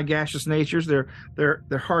semi-gaseous natures. They're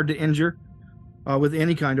hard to injure with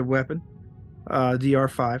any kind of weapon.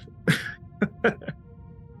 DR5.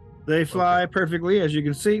 They fly perfectly, as you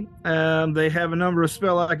can see. They have a number of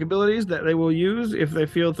spell-like abilities that they will use if they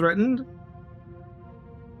feel threatened.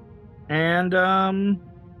 And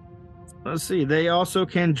let's see. They also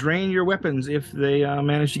can drain your weapons if they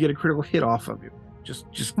manage to get a critical hit off of you.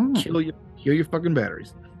 Just kill your fucking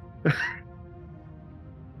batteries.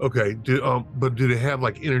 Okay. But do they have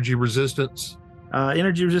like energy resistance?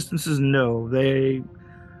 Energy resistance is no. They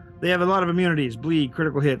have a lot of immunities: bleed,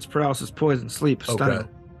 critical hits, paralysis, poison, sleep, stunning,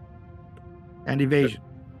 and evasion.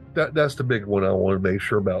 That's the big one I want to make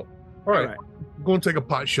sure about. All right. I'm going to take a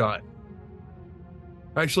pot shot.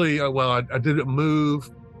 Actually, I didn't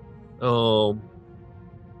move,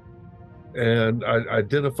 and I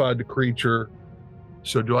identified the creature.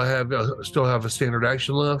 So do I still have a standard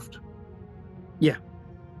action left? Yeah.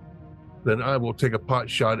 Then I will take a pot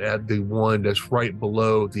shot at the one that's right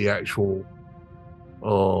below the actual,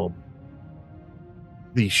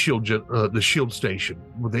 the shield station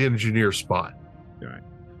with the engineer spot. All right.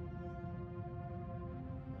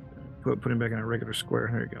 Put him back in a regular square.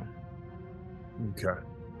 There you go. Okay.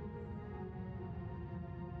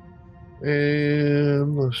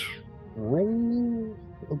 And let's roll.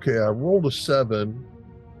 Okay, I rolled a 7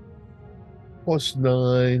 plus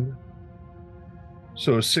 9.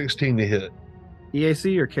 So a 16 to hit.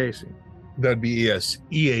 EAC or KC? That'd be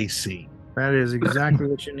EAC. That is exactly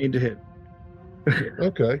what you need to hit.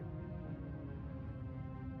 Okay.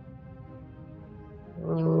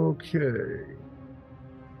 Okay.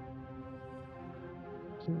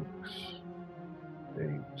 6, 8,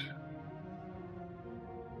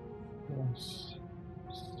 plus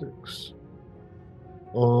 6.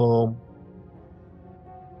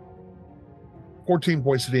 14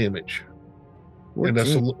 points of damage. 14.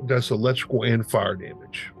 And that's electrical and fire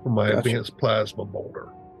damage from my Gotcha. advanced plasma bolter.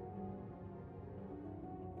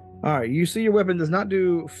 All right, you see your weapon does not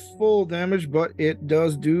do full damage, but it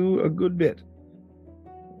does do a good bit.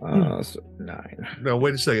 So 9. Now,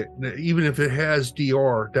 wait a second. Now, even if it has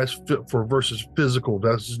DR, that's for versus physical.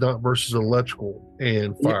 That's not versus electrical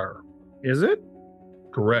and fire. Is it?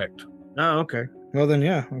 Correct. Oh, okay. Well, then,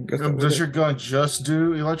 yeah. I guess that was Does it. your gun just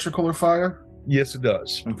do electrical or fire? Yes, it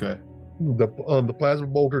does. Okay. The plasma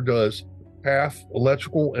bolter does half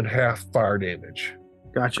electrical and half fire damage.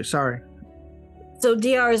 Gotcha. Sorry. So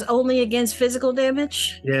DR is only against physical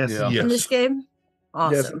damage Yes. Yeah. Yes. in this game?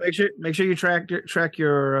 Yes. Awesome. Make sure you track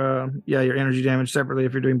your your energy damage separately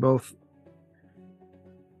if you're doing both.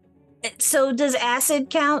 So does acid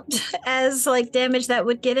count as like damage that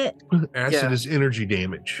would get it? Acid Yeah. is energy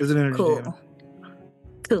damage. Is it energy Cool. damage?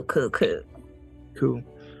 Cool. Cool.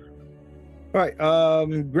 All right.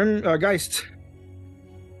 Grim Geist.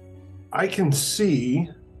 I can see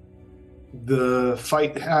the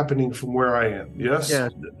fight happening from where I am. Yes. Yeah,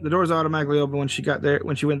 the doors automatically open when she got there,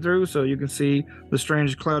 when she went through, so you can see the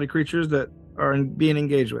strange cloudy creatures that are being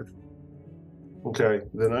engaged with. Okay.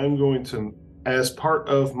 Then I'm going to, as part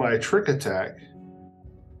of my trick attack,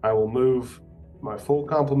 I will move my full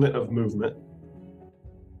complement of movement,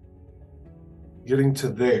 getting to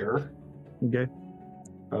there. Okay.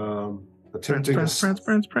 Attempting Prince.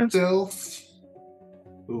 stealth.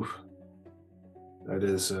 Oof. That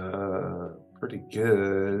is pretty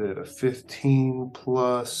good at a 15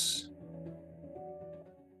 plus.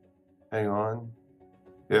 Hang on.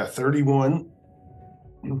 Yeah, 31.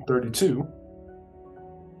 32.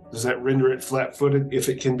 Does that render it flat footed if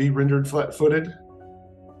it can be rendered flat footed?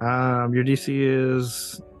 Your DC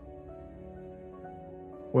is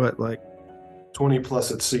what, like? 20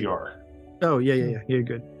 plus its CR. Oh, yeah. You're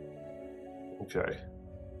good. Okay.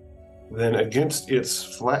 Then against its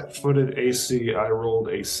flat footed AC, I rolled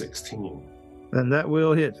a 16. Then that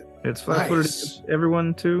will hit. It's flat-footed Nice. against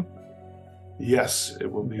everyone too. Yes,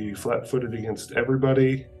 it will be flat footed against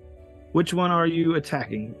everybody. Which one are you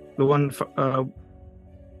attacking? The one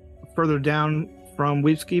further down from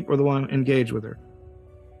Weepskeep, or the one engaged with her?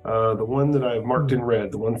 The one that I've marked in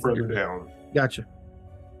red, the one further down. Gotcha.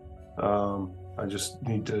 I just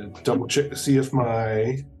need to double check to see if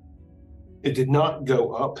it did not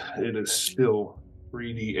go up. It is still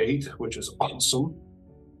 3d8, which is awesome.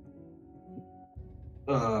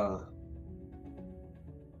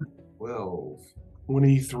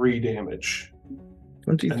 23 damage.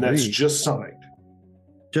 23. And that's just sonic.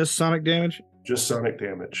 Just sonic damage? Just sonic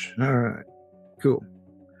damage. All right. Cool.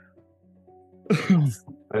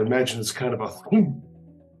 I imagine it's kind of a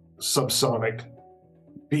subsonic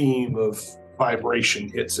beam of vibration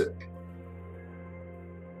hits it.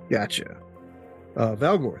 Gotcha.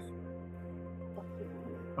 Valgorth.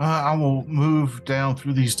 I will move down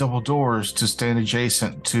through these double doors to stand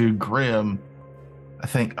adjacent to Grim. I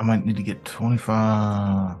think I might need to get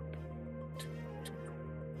 25.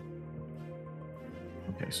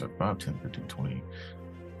 Okay, so 5, 10, 15, 20.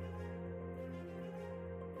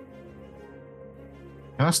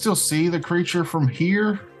 Can I still see the creature from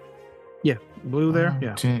here? Blue there? 5,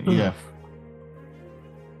 Yeah. 10, yeah.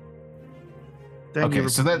 Thank Okay, you.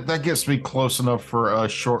 so that gets me close enough for a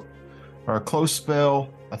short or a close spell,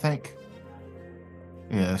 I think.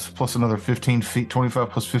 Yes, plus another 15 feet, 25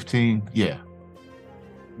 plus 15. Yeah.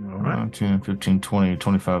 All right. 10, 15, 20,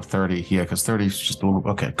 25, 30. Yeah, because 30 is just a little.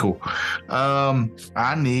 Okay, cool.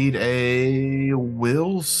 I need a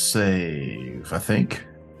will save, I think.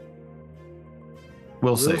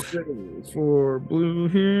 Will save. For blue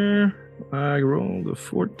here, I rolled a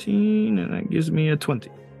 14, and that gives me a 20.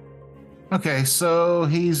 Okay, so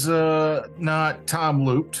he's not time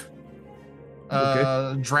looped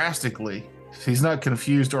drastically. He's not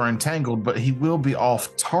confused or entangled, but he will be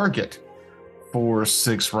off target for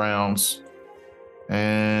 6 rounds.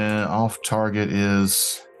 And off target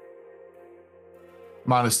is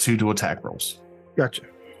 -2 to attack rolls. Gotcha.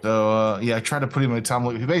 So yeah, I tried to put him in a time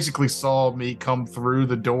loop. He basically saw me come through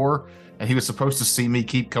the door, and he was supposed to see me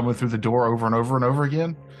keep coming through the door over and over and over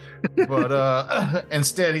again. But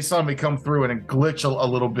instead, he saw me come through and glitch a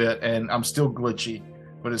little bit, and I'm still glitchy,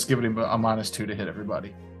 but it's giving him a -2 to hit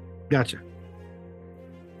everybody. Gotcha.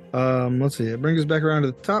 Let's see. It brings us back around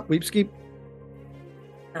to the top. Weepskeep.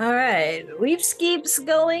 All right. Weepskeep's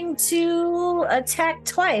going to attack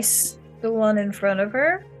twice. The one in front of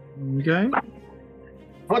her. Okay.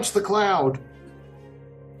 Punch the cloud.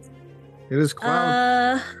 It is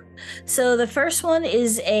cloud. So the first one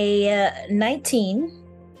is a 19.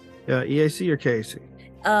 EAC or KAC?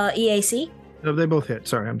 EAC. No, they both hit.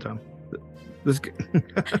 Sorry, I'm dumb. This.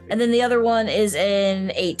 And then the other one is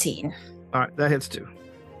an 18. All right, that hits too.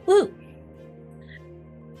 Woo.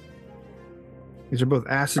 These are both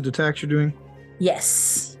acid attacks you're doing?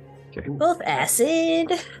 Yes. Okay. Both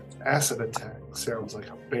acid. Acid attack sounds like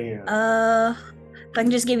a band. If I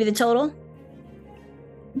can just give you the total.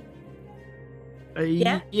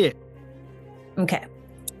 Yeah? Yeah. Okay.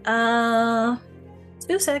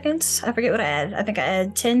 2 seconds. I forget what I add. I think I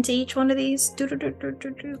add 10 to each one of these.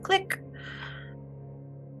 Click.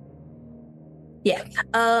 Yeah.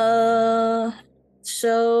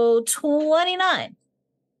 So 29.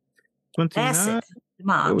 29. Acid.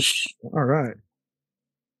 Mosh. All right.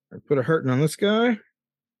 I put a hurting on this guy.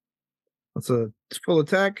 That's a full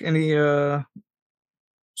attack. Any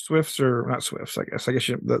Swifts or not Swifts? I guess I'm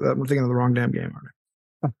thinking of the wrong damn game.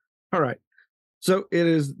 All right. So it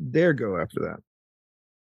is their go after that.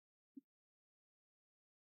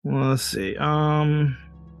 Well, let's see.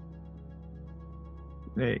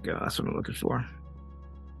 There you go. That's what I'm looking for.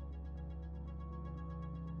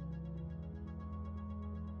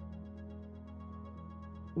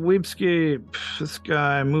 Weepscape. This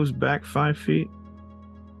guy moves back 5 feet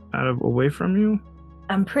away from you.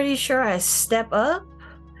 I'm pretty sure I step up.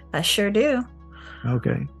 I sure do.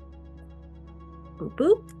 Okay. Boop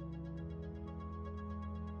boop.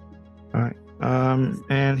 All right.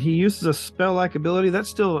 And he uses a spell-like ability. That's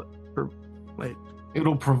still. Wait.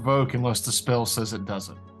 It'll provoke unless the spell says it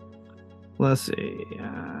doesn't. Let's see.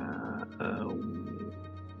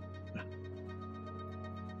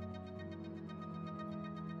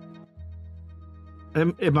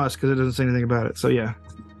 It must, because it doesn't say anything about it. So yeah,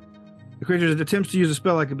 the creature attempts to use a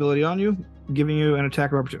spell-like ability on you, giving you an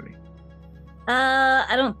attack of opportunity.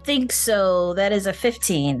 I don't think so. That is a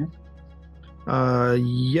 15.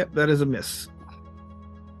 Yep, that is a miss.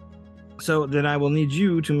 So then I will need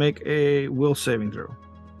you to make a will saving throw.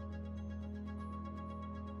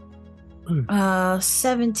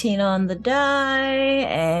 17 on the die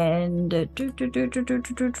and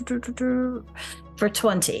for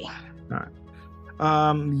 20. All right.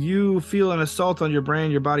 You feel an assault on your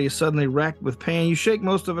brain. Your body is suddenly racked with pain. You shake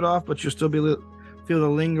most of it off, but you'll still feel the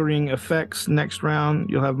lingering effects. Next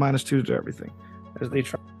round, you'll have -2 to everything as they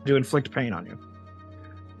try to inflict pain on you.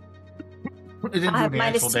 It didn't I have do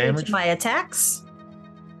any actual -2 damage. to my attacks.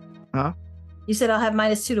 Huh? You said I'll have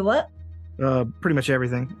 -2 to what? Pretty much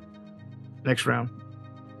everything. Next round.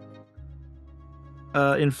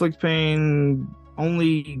 Inflict pain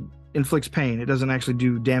only inflicts pain. It doesn't actually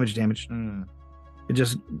do damage. Mm.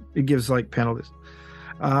 It gives like penalties.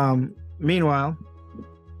 Meanwhile,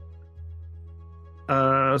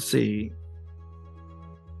 let's see.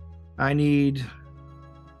 I need.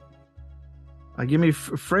 Give me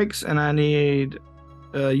Frakes, and I need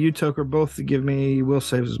you, Toker, both to give me will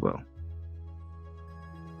saves as well.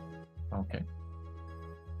 Okay.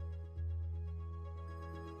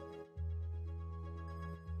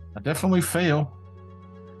 I definitely fail.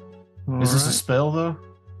 Is this a spell, though?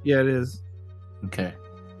 Yeah, it is. Okay.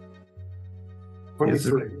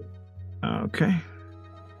 23. Okay.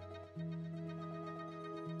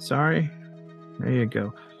 Sorry. There you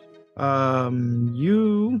go.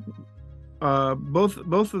 You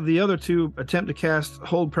both of the other two attempt to cast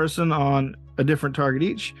Hold Person on a different target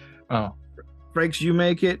each. Oh. Frakes, you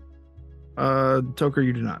make it. Toker,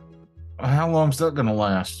 you do not. How long is that going to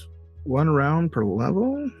last? 1 round per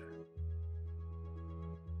level.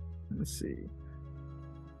 Let's see.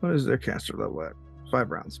 What is their caster level at? 5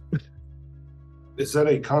 rounds. Is that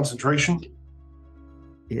a concentration?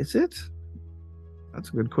 Is it? That's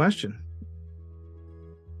a good question.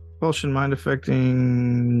 Propulsion, mind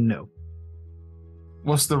affecting, no.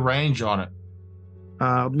 What's the range on it?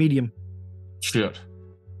 Medium. Shit.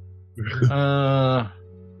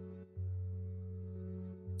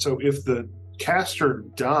 So if the caster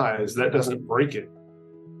dies, that doesn't break it,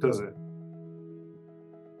 does it?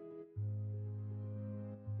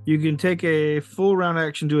 You can take a full round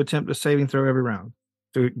action to attempt a saving throw every round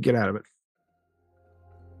to get out of it.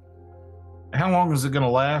 How long is it going to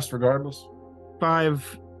last, regardless?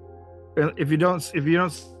 5. If you don't see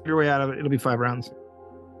your way out of it, it'll be 5 rounds.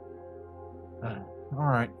 All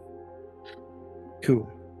right.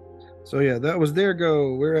 Cool. So yeah, that was their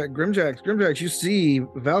go. We're at Grimjax. Grimjax, you see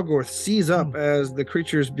Valgorth seize up as the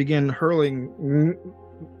creatures begin hurling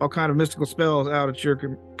all kind of mystical spells out at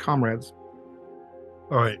your comrades.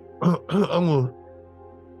 All right.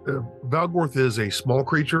 Valgorth is a small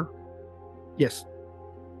creature. Yes.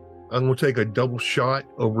 I'm going to take a double shot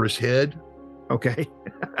over his head. Okay.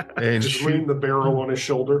 And just lean the barrel on his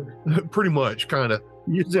shoulder. Pretty much, kind of.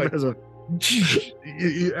 Use it as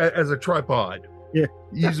a tripod. Yeah.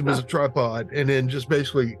 Use him as a tripod, and then just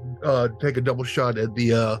basically take a double shot at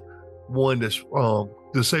the one that's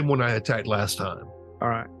the same one I attacked last time. All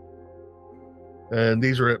right. And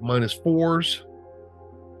these are at -4s.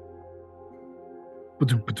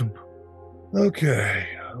 Okay.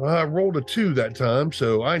 I rolled a 2 that time,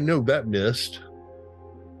 so I know that missed.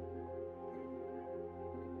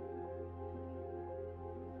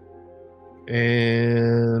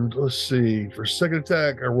 And let's see, for second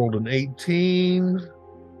attack, I rolled an 18.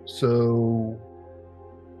 So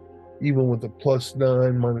even with a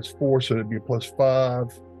 +9 -4, so it'd be a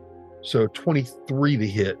 +5. So 23 to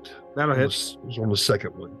hit. That'll hit. Was on the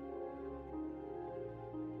second one.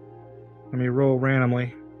 Let me roll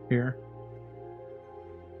randomly here.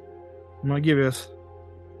 I'm gonna give you this.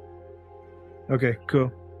 Okay,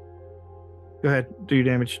 cool. Go ahead, do your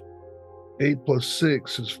damage. 8 +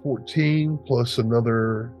 6 is 14, plus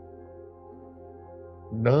another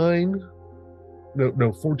 9.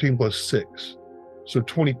 No, 14 + 6. So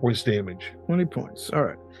 20 points damage. 20 points. All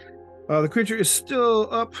right. The creature is still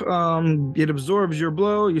up. It absorbs your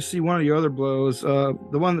blow. You see one of your other blows. The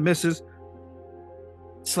one that misses,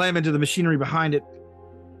 slam into the machinery behind it.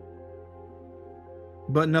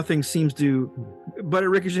 But nothing seems to. But it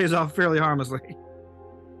ricochets off fairly harmlessly.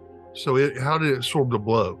 So how did it absorb the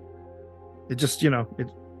blow? It just, it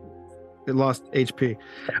lost HP.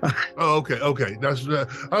 Oh, okay. That's.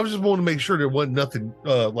 I was just wanting to make sure there wasn't nothing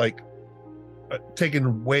taking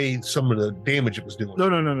away some of the damage it was doing.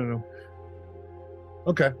 No.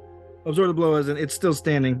 Okay. Absorb the blow as in it's still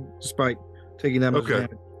standing despite taking that much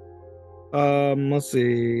damage. Let's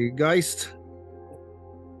see. Geist.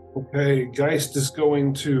 Okay, Geist is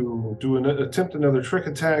going to attempt another trick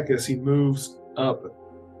attack as he moves up,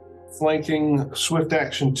 flanking swift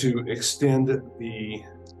action to extend the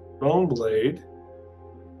bone blade.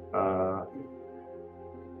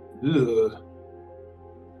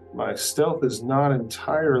 My stealth is not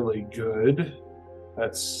entirely good.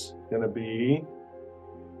 That's going to be...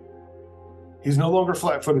 He's no longer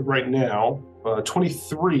flat-footed right now.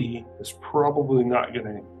 23 is probably not going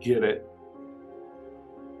to get it.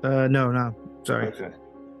 No. Sorry. Okay.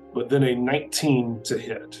 But then a 19 to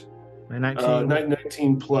hit. A 19.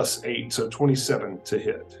 19 plus 8, so 27 to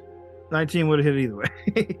hit. 19 would have hit either way.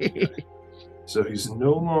 Okay. So he's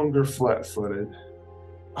no longer flat-footed.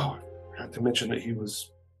 Oh, I forgot to mention that he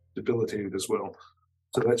was debilitated as well.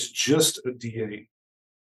 So that's just a D8.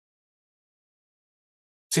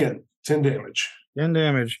 10 damage. 10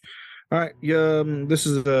 damage. All right. This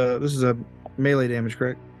is a melee damage,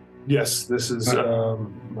 correct? Yes, this is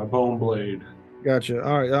my bone blade. Gotcha.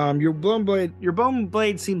 All right. Your bone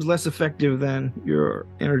blade seems less effective than your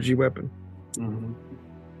energy weapon. Mm-hmm.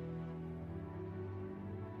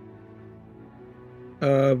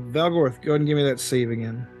 Valgorth, go ahead and give me that save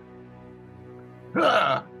again.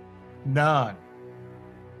 9.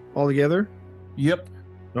 All together? Yep.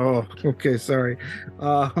 Oh, okay. Sorry.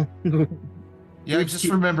 Yeah, I just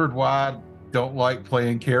remembered why I don't like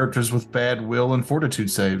playing characters with bad will and fortitude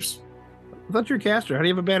saves. I thought you're a caster. How do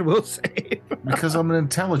you have a bad will save? Because I'm an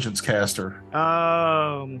intelligence caster.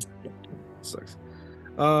 Sucks.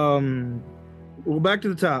 Well, back to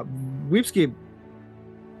the top. Weepskeep.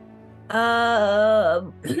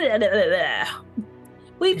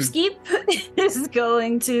 Weepskeep is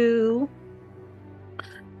going to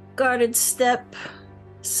guarded step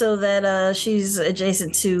so that she's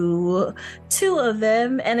adjacent to 2 of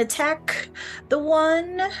them and attack the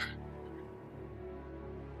one.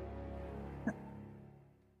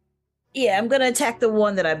 Yeah, I'm gonna attack the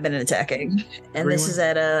one that I've been attacking, and this is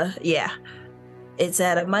at it's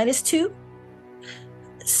at a -2.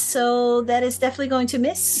 So that is definitely going to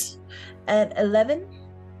miss at 11.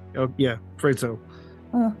 Oh yeah, afraid so.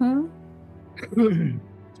 Mm-hmm.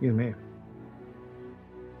 Excuse me.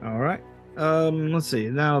 All right. Let's see.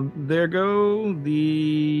 Now there go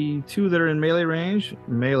the 2 that are in melee range.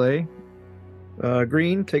 Melee.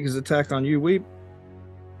 Green takes his attack on you, Weep.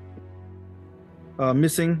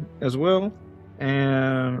 Missing as well.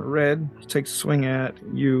 and red takes a swing at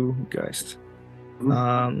you, Geist.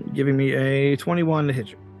 Giving me a 21 to hit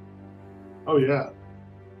you. Oh yeah.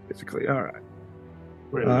 Basically, all right.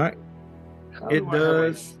 Wait, All right. how It do I have a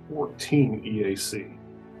does. 14 EAC.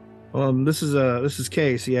 This is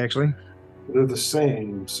KC actually. They're the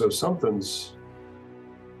same, so something's.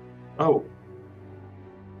 Oh,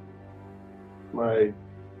 my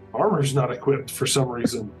armor's not equipped for some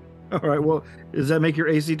reason. All right. Well, does that make your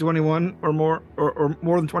AC 21 or more, or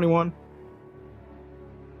more than 21?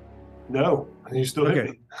 No, you still hit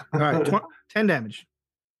Okay. me. All right. 10 damage.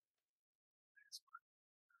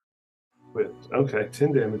 But, okay,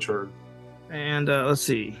 10 damage hurt. And let's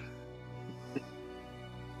see.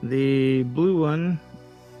 The blue one.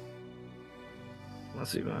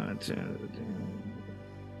 Let's see.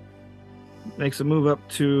 Makes a move up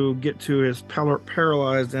to get to his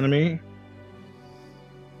paralyzed enemy.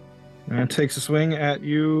 And takes a swing at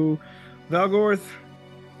you, Valgorth.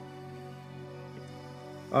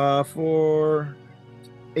 For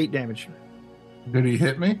 8 damage. Did he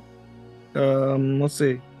hit me? Let's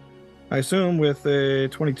see. I assume with a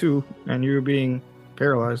 22 and you being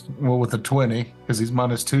paralyzed. Well, with a 20, because he's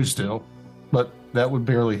 -2 still. But that would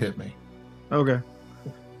barely hit me. Okay.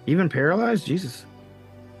 Even paralyzed? Jesus.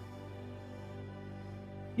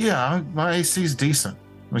 Yeah, my AC is decent.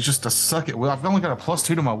 It's just a suck it. Well, I've only got a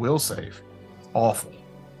 +2 to my will save. Awful.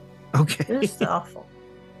 Okay. Just awful.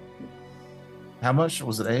 How much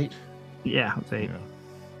was it? 8? Yeah, it's 8. Yeah.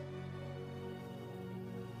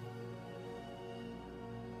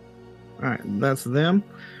 All right, that's them.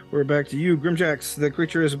 We're back to you, Grimjax. The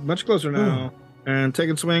creature is much closer now and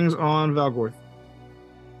taking swings on Valgorth.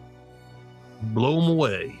 Blow him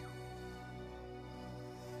away.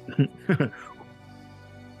 And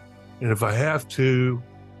if I have to,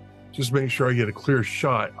 just make sure I get a clear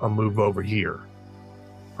shot, I'll move over here.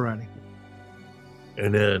 Alrighty.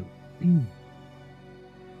 And then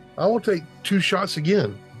I will take 2 shots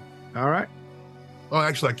again. All right. Oh,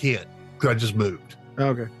 actually, I can't because I just moved.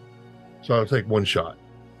 Okay. So I'll take 1 shot.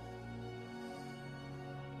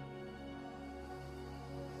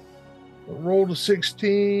 Roll to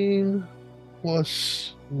 16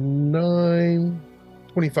 plus 9,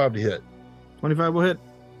 25 to hit. 25 will hit.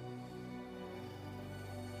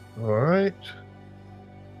 All right.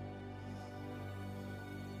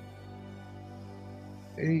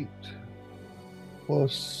 8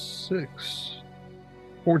 plus 6,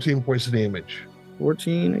 14 points of damage.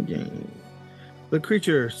 14 again. The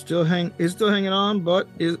creature is still hanging on, but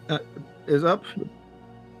is up.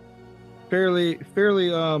 Fairly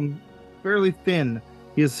thin.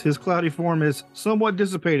 His cloudy form is somewhat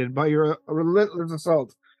dissipated by your relentless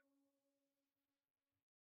assault.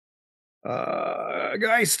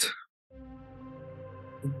 Geist.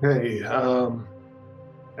 Okay,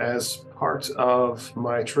 as part of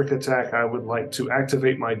my trick attack, I would like to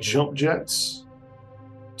activate my jump jets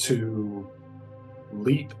to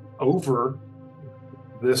leap over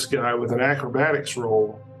this guy with an acrobatics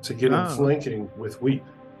roll to get him flanking with Weep.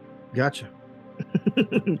 Gotcha.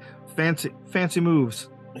 fancy moves.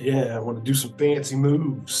 Yeah, I want to do some fancy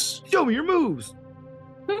moves. Show me your moves.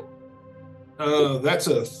 That's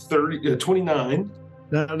a 29.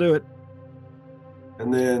 That'll do it.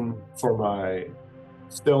 And then for my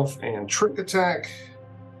stealth and trick attack,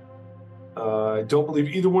 I don't believe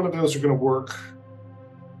either one of those are going to work.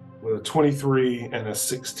 With a 23 and a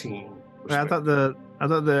 16. I thought the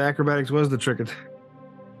acrobatics was the trick attack.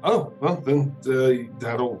 Oh, well, then I'm okay.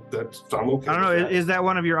 I don't know. with that. Is that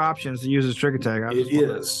one of your options to use as trick attack? It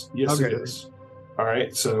is. Yes, Okay. it is. All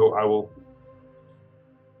right, so I will.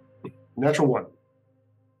 Natural 1.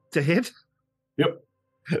 To hit? Yep.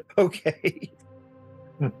 Okay.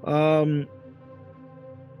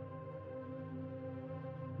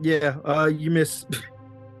 Yeah, you miss.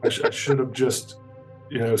 I should have just,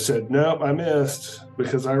 said, nope, I missed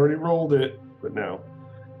because I already rolled it. But no,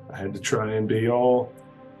 I had to try and be all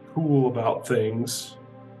cool about things.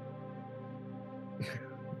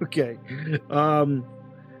 Okay.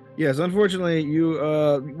 Yes, unfortunately, you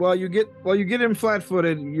while you get him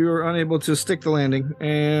flat-footed, you're unable to stick the landing,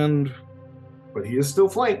 and But he is still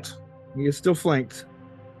flanked. he is still flanked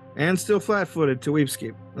and still flat-footed to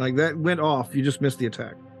Weepskeep. Like that went off. You just missed the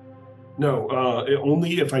attack. No,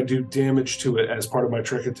 only if I do damage to it as part of my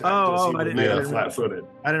trick attack. does he I didn't- remain I didn't- flat-footed.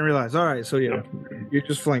 I didn't realize. All right, so yeah, you're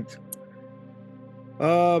just flanked.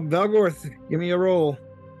 Valgorth, give me a roll.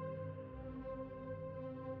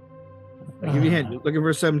 I'll give you a hint. You're looking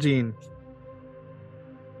for 17.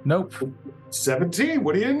 Nope. 17?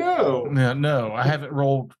 What do you know? No, I haven't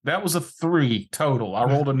rolled. That was a 3 total. I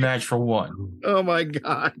rolled a natural 1. Oh my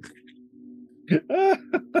god.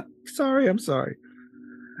 Sorry, I'm sorry.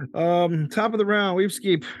 Top of the round,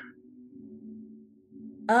 Weepskeep.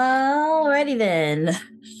 Alrighty then.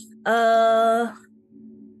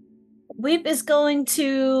 Weep is going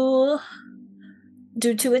to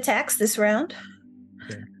do 2 attacks this round.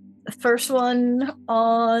 Okay. The first one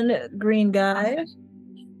on green guy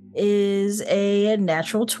is a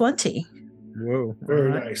natural 20. Whoa.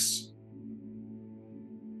 Very Alright. nice.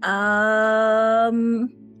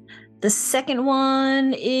 The second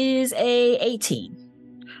one is a 18.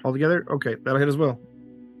 Altogether? Okay, that'll hit as well.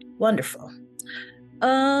 Wonderful.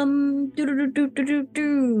 Do. You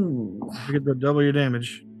get to double your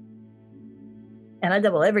damage. And I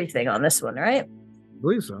double everything on this one, right? I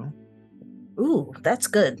believe so. Ooh, that's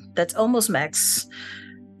good. That's almost max.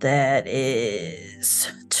 That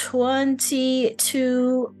is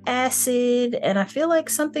 22 acid, and I feel like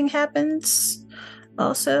something happens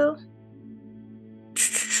also.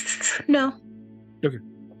 No. Okay.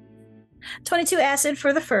 22 acid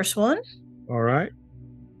for the first one. All right.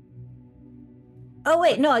 Oh,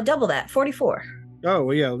 wait, no, I double that. 44. Oh,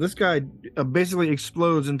 well, yeah. This guy basically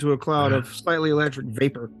explodes into a cloud of slightly electric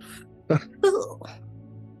vapor. Ooh.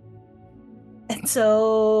 And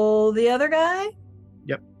so the other guy?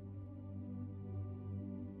 Yep.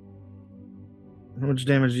 How much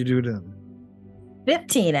damage do you do to him?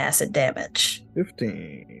 15 acid damage.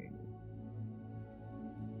 15.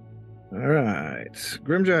 All right.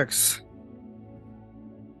 Grimjax.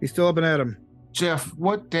 He's still up and at him. Jeff,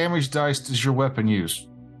 what damage dice does your weapon use?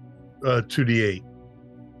 2d8.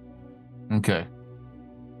 Okay.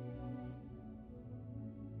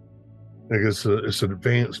 I guess it's an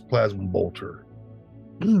advanced plasma bolter.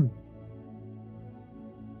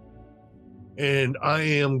 And I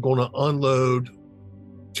am going to unload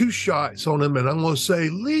 2 shots on him, and I'm going to say,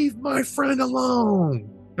 "Leave my friend alone,"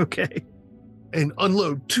 Okay. and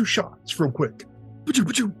unload 2 shots real quick.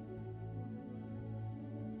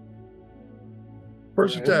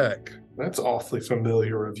 First Alright. attack. That's awfully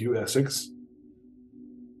familiar of you, Essex.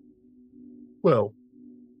 Well,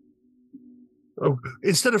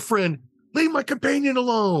 instead of friend, leave my companion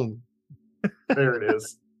alone. There it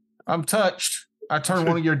is. I'm touched. I turn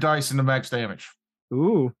one of your dice into max damage.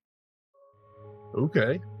 Ooh.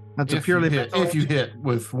 Okay. That's a If you, purely hit, if you hit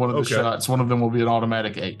with one of the Okay. shots, one of them will be an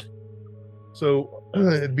automatic 8. So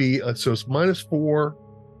it'd be so it's -4.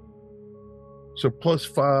 So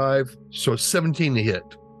 +5. So 17 to hit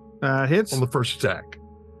hits. on the first attack.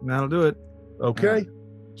 That'll do it. Okay.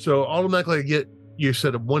 So automatically I get, you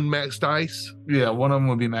said, a 1 max dice. Yeah, one of them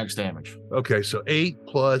will be max damage. Okay, so 8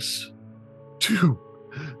 plus 2.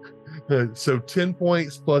 So 10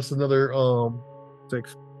 points plus another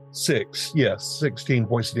 6 6. Yes, 16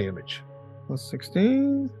 points of damage. plus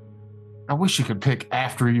 16. I wish you could pick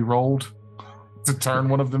after you rolled to turn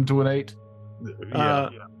one of them to an 8. Yeah.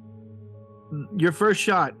 Your first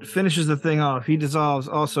shot finishes the thing off. He dissolves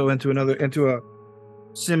also into a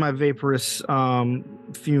semi-vaporous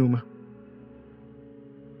fume.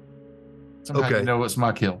 Somehow Okay. you know it's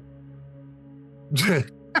my kill.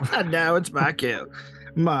 Now it's my kill.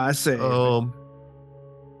 My save.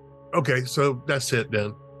 Okay, so that's it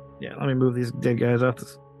then. Yeah, let me move these dead guys off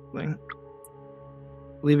this thing.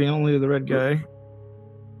 Leaving only the red guy.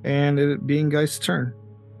 And it being Geist's turn.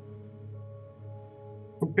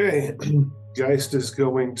 Okay. Geist is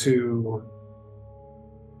going to,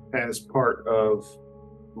 as part of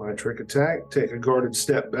my trick attack, take a guarded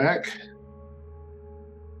step back.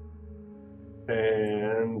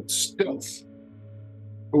 And stealth.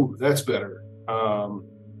 Ooh, that's better. I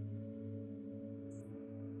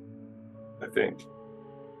think.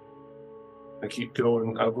 I keep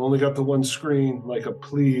going. I've only got the one screen like a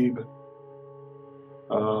plebe.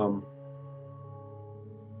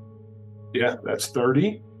 Yeah, that's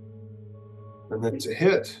 30. And then to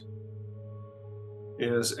hit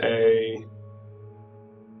is a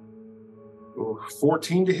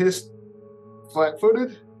 14 to hit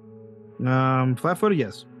flat-footed. Flat-footed,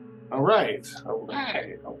 yes. All right.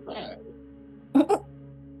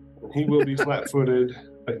 He will be flat-footed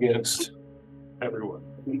against everyone.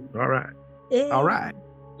 All right. Yeah. All right.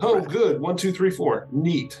 Oh, good. 1, 2, 3, 4.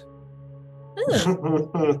 Neat.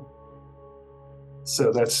 Ooh.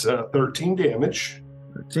 So that's 13 damage.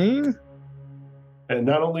 13. And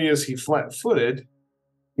not only is he flat-footed,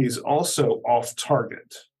 he's also off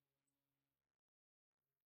target.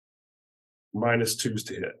 -2s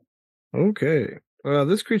to hit. Okay.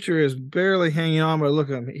 This creature is barely hanging on, but look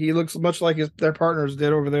at him. He looks much like their partners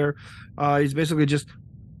did over there. He's basically just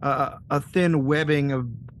a thin webbing of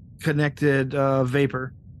connected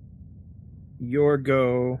vapor. Your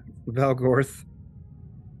go, Valgorth.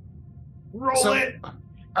 Roll So- it.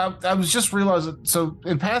 I was just realizing. So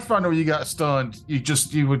in Pathfinder, when you got stunned,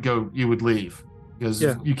 you would leave because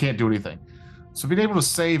you can't do anything. So being able to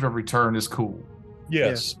save every turn is cool.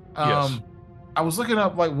 Yes. Yes. I was looking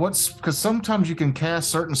up because sometimes you can cast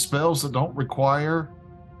certain spells that don't require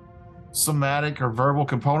somatic or verbal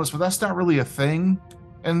components, but that's not really a thing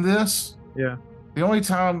in this. Yeah. The only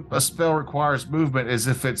time a spell requires movement is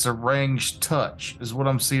if it's a ranged touch, is what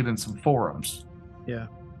I'm seeing in some forums. Yeah.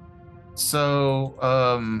 So,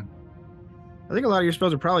 I think a lot of your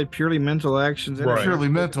spells are probably purely mental actions. Right. purely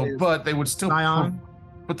mental, but they would still, Scion.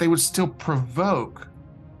 provoke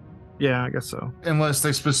Yeah, I guess so. unless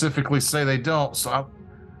they specifically say they don't. So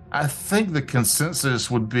I think the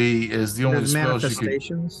consensus would be is the only There's spells you could.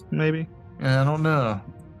 manifestations, maybe. Yeah, I don't know.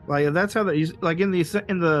 Like that's how like in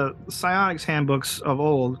the psionics handbooks of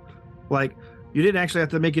old, like you didn't actually have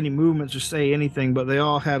to make any movements or say anything, but they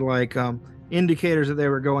all had like indicators that they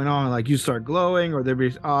were going on. Like you start glowing, or there'd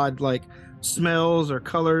be odd like smells or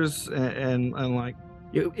colors, and like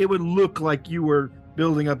it would look like you were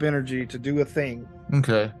building up energy to do a thing.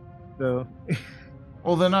 Okay. So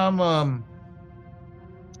Well, then I'm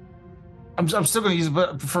still going to use it,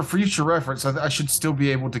 but for future reference, I should still be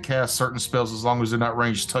able to cast certain spells as long as they're not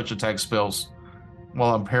ranged touch attack spells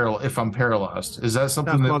while if I'm paralyzed. Is that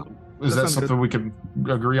something sounds we can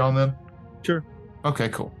agree on then? Sure. Okay,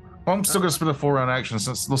 cool. Well, I'm still going to spend a 4-round action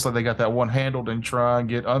since it looks like they got that one handled and try and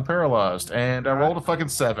get unparalyzed. And I rolled a fucking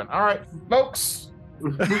 7. All right, folks. all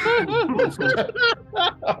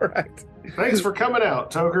right. Thanks for coming out,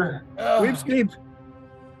 Toker. Weepskeep.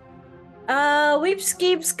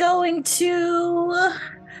 Weepskeep's going to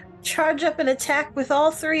charge up an attack with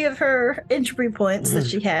all 3 of her entry points that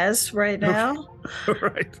she has right now. All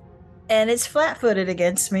right. And it's flat-footed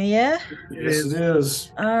against me, yeah? Yes, it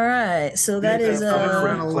is. All right, so that is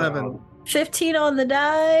around 11. 15 on the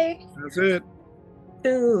die. That's it.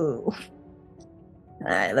 2. All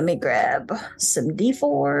right, let me grab some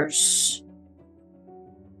D4s.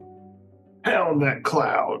 Pound that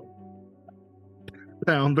cloud.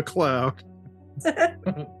 Down the cloud.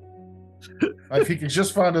 If you could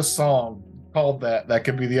just find a song called that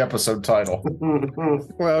could be the episode title.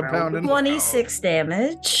 Cloud pounding. 26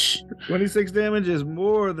 damage. 26 damage is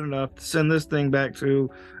more than enough to send this thing back to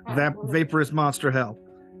vaporous monster hell.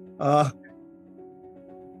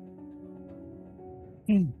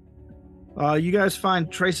 You guys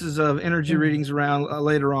find traces of energy readings around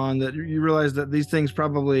later on that you realize that these things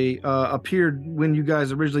probably appeared when you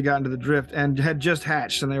guys originally got into the drift and had just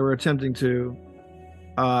hatched, and they were attempting to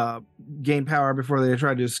gain power before they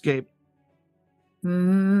tried to escape.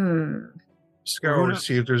 Scour to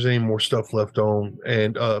see if there's any more stuff left on,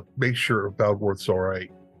 and make sure Balgorth's all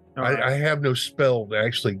right. I have no spell to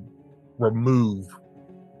actually remove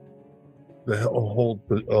the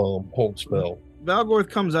hold spell. Balgorth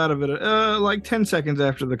comes out of it like 10 seconds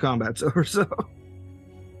after the combat's over, so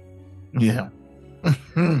Yeah.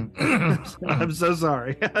 I'm so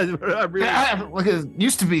sorry. I really... Like it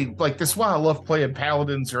used to be like that's why I love playing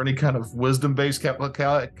paladins or any kind of wisdom based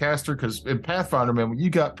caster, because in Pathfinder, man, when you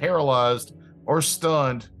got paralyzed or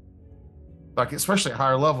stunned, like especially at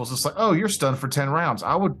higher levels, it's like, oh, you're stunned for 10 rounds.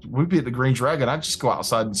 We'd be at the Green Dragon, I'd just go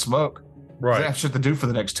outside and smoke. Right. I have shit to do for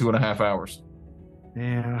the next 2.5 hours.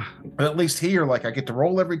 Yeah. But at least here, like I get to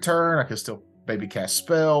roll every turn. I can still maybe cast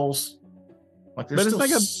spells. Like there's But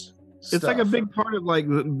it's like a big part of like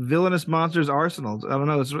the villainous monsters' arsenals. I don't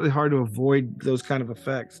know. It's really hard to avoid those kind of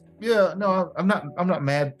effects. Yeah, no, I'm not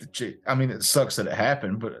mad that you. I mean, it sucks that it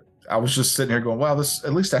happened, but I was just sitting here going, "Wow, this.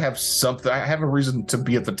 At least I have something. I have a reason to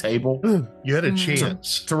be at the table." You had a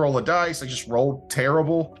chance to roll a dice. I just rolled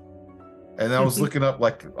terrible, and I was looking up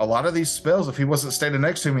like a lot of these spells. If he wasn't standing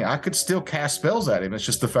next to me, I could still cast spells at him. It's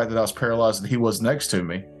just the fact that I was paralyzed and he was next to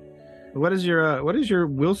me. What is your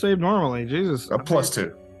will save normally? Jesus, A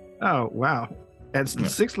 +2. Oh wow, at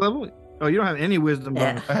 6th level. Oh, you don't have any wisdom.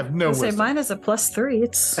 Yeah. bonus. I have no I'll say wisdom. mine is a +3.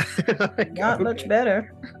 It's not much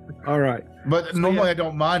better. All right. But normally I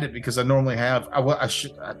don't mind it because I normally have.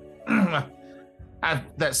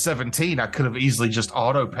 That 17, I could have easily just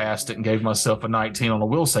auto passed it and gave myself a 19 on a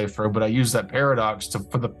will save throw, but I used that paradox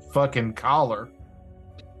for the fucking collar.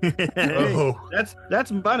 Hey,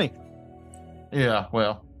 that's money. Yeah,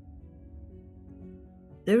 well,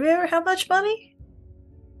 Did we ever have much money?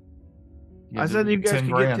 I said you guys 10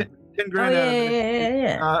 could grand. get 10 Oh, grand out of it,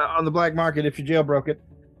 yeah. on the black market if you jailbroke it.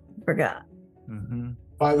 Forgot. Mm-hmm.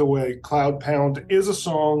 By the way, Cloud Pound is a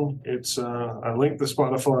song. It's I linked the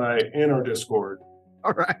Spotify in our Discord.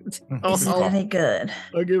 All right. Is it any good?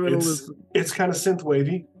 I'll give it a It's listen. it's kind of synth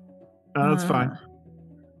wavy. That's fine.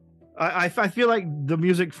 I feel like the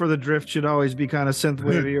music for the drift should always be kind of synth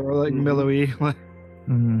wavy or like mellowy.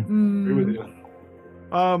 Agree with you.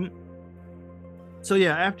 So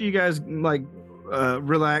yeah, after you guys like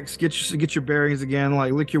relax, get your bearings again,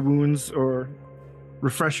 like lick your wounds or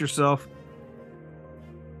refresh yourself.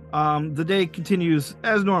 The day continues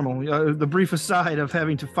as normal. The brief aside of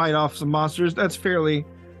having to fight off some monsters, that's fairly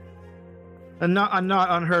a not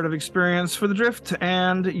unheard of experience for the Drift,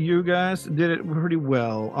 and you guys did it pretty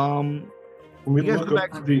well. Can we you guys look go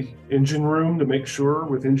back to the engine room to make sure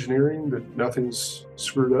with engineering that nothing's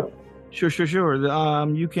screwed up? Sure.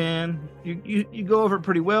 You can you go over it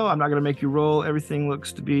pretty well. I'm not going to make you roll. Everything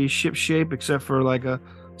looks to be ship shape except for like a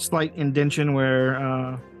slight indentation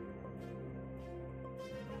where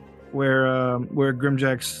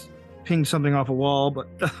Grimjack's pinged something off a wall, but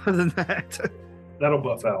other than that, That'll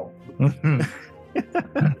buff out.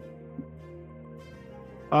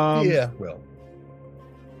 Yeah, well,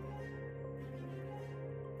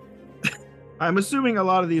 I'm assuming a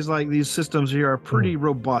lot of these systems here are pretty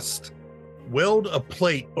robust. weld a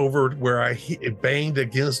plate over where I banged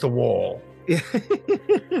against a wall.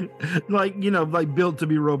 like built to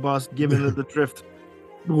be robust, given that the Drift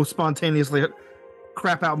will spontaneously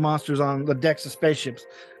crap out monsters on the decks of spaceships.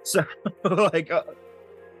 So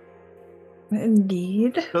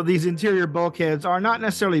Indeed. so these interior bulkheads are not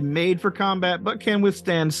necessarily made for combat, but can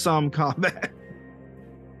withstand some combat.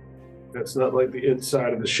 That's not like the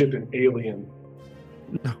inside of the ship in Alien.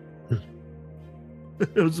 No.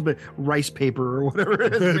 It was a bit rice paper or whatever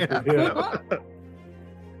it is. Yeah.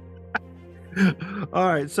 All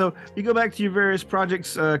right, so you go back to your various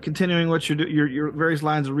projects, continuing what your various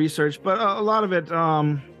lines of research, but a lot of it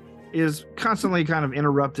is constantly kind of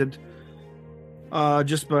interrupted,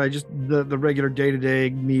 just by the regular day-to-day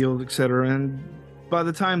meals, etc. And by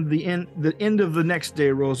the time the end of the next day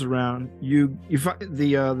rolls around, you find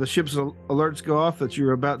the ship's alerts go off that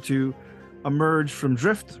you're about to emerge from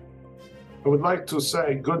Drift. I would like to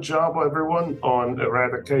say good job, everyone, on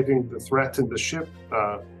eradicating the threat in the ship.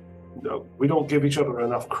 No, we don't give each other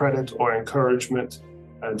enough credit or encouragement,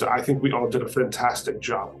 and I think we all did a fantastic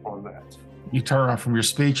job on that. You turn around from your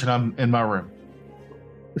speech, and I'm in my room.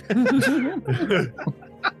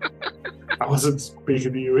 I wasn't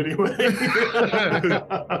speaking to you anyway.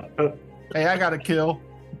 Hey, I got a kill.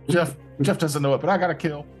 Jeff doesn't know it, but I got a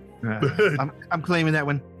kill. I'm claiming that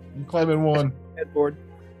one. I'm claiming one. Headboard.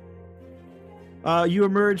 You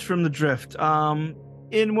emerge from the Drift.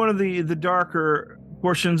 In one of the darker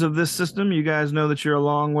portions of this system, you guys know that you're a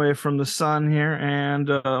long way from the sun here, and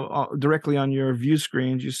directly on your view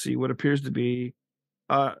screens, you see what appears to be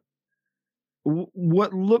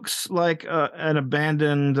what looks like an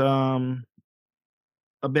abandoned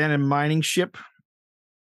mining ship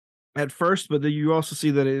at first, but then you also see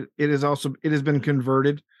that it has been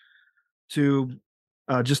converted to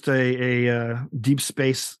just a deep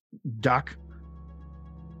space dock.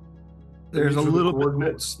 There's a little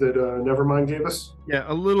coordinates that Nevermind gave us. Yeah,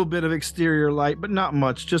 a little bit of exterior light, but not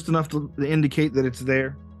much, just enough to indicate that it's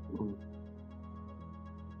there.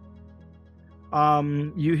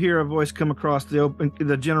 You hear a voice come across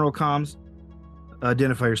the general comms.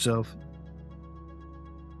 Identify yourself.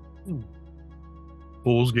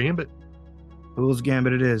 Fool's Gambit. Fool's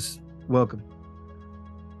Gambit it is. Welcome.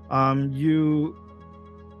 You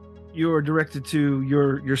are directed to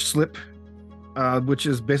your slip, which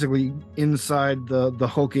is basically inside the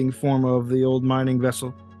hulking form of the old mining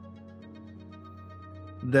vessel.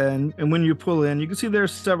 And when you pull in, you can see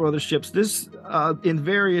there's several other ships. This in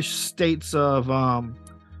various states of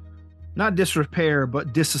not disrepair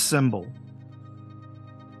but disassemble.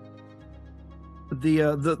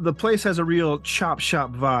 The place has a real chop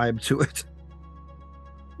shop vibe to it.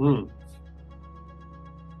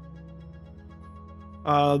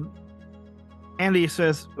 Andy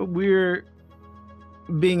says, we're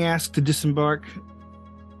being asked to disembark.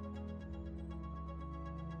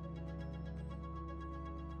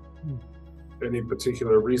 Any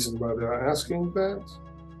particular reason why they're asking that?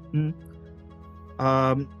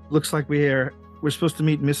 Looks like we're supposed to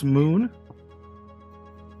meet Miss Moon.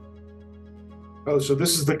 Oh, so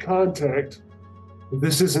this is the contact.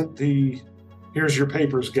 This isn't the here's your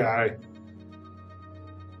papers guy.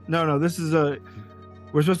 No, this is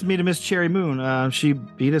we're supposed to meet a Miss Cherry Moon. She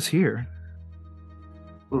beat us here.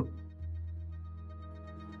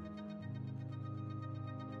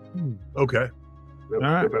 Okay. They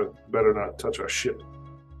better not touch our ship.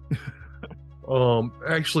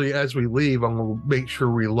 Actually, as we leave, I'm gonna make sure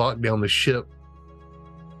we lock down the ship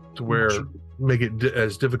to where make it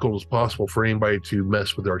as difficult as possible for anybody to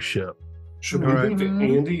mess with our ship. Should we leave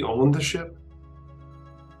Andy on the ship?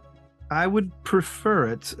 I would prefer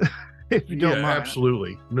it if you don't mind.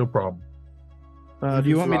 Absolutely, no problem. Do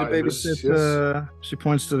you want me to Right, yes, babysit? yes. She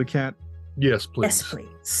points to the cat. Yes, please. Yes,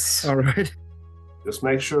 please. All right. Just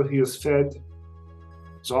make sure he is fed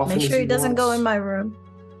as often Make as sure he doesn't go wants. in my room.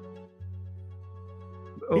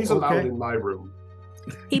 He's allowed in my room.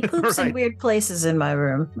 He poops in Right. weird places in my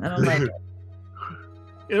room. I don't like it.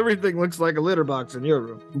 Everything looks like a litter box in your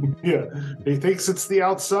room. Yeah, he thinks it's the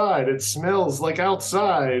outside. It smells like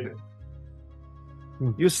outside.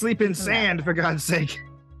 You sleep in sand, for God's sake.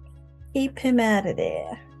 Keep him out of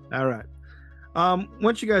there. All right.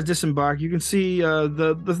 Once you guys disembark, you can see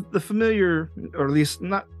the familiar, or at least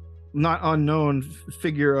not unknown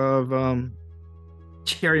figure of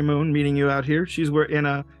Cherry Moon meeting you out here. She's in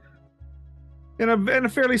a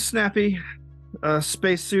fairly snappy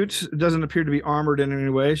spacesuit. Doesn't appear to be armored in any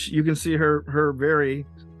way. You can see her very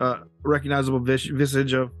recognizable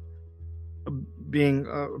visage of being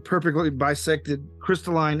a perfectly bisected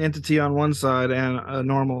crystalline entity on one side and a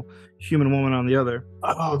normal human woman on the other.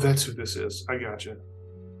 Oh, that's who this is. I gotcha.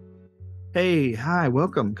 Hey, hi,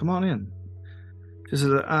 welcome. Come on in. She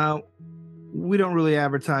says, we don't really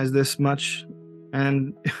advertise this much,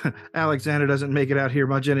 and Alexander doesn't make it out here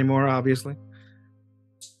much anymore, obviously.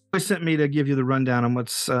 They sent me to give you the rundown on what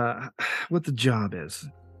the job is.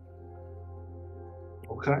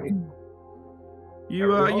 Okay.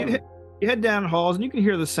 You head down halls, and you can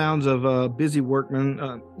hear the sounds of busy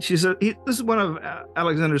workmen. She said, "This is one of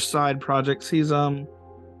Alexander's side projects. He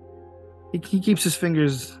keeps his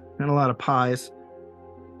fingers in a lot of pies.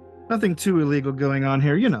 Nothing too illegal going on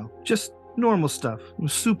here, just normal stuff.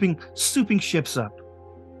 Souping ships up,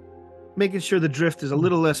 making sure the drift is a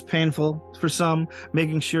little less painful for some,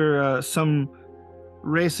 making sure some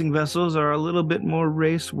racing vessels are a little bit more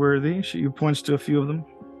race worthy." She points to a few of them.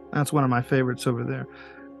 That's one of my favorites over there.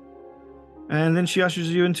 And then she ushers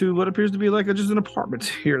you into what appears to be like just an apartment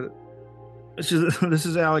here. This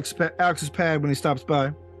is Alex's pad when he stops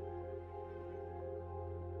by.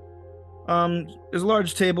 There's a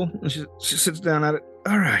large table, and she sits down at it.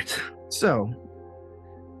 All right, so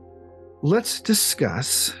let's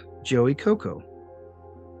discuss Joey Coco,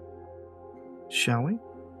 shall we?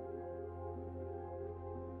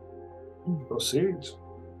 Proceed.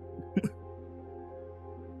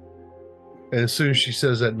 And as soon as she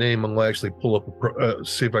says that name, I'm gonna actually pull up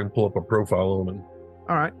see if I can pull up a profile on him.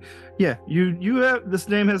 All right, yeah. You have this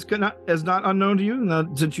name is not unknown to you.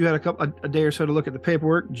 Now, since you had a day or so to look at the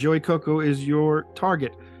paperwork, Joey Coco is your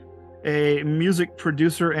target, a music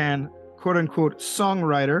producer and quote unquote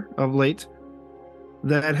songwriter of late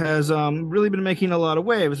that has really been making a lot of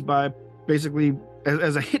waves by basically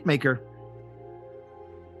as a hit maker,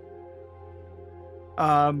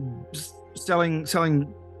 selling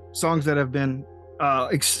songs that have been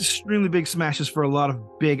extremely big smashes for a lot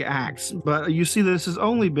of big acts. But you see, this has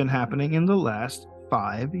only been happening in the last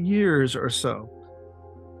 5 years or so.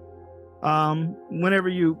 Whenever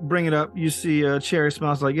you bring it up, you see Cherry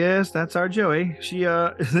smiles like, yes, that's our Joey. She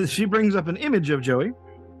she brings up an image of Joey,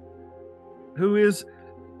 who is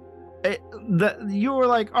your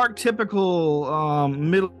like archetypical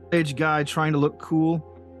middle-aged guy trying to look cool,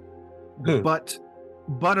 but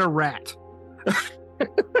a rat.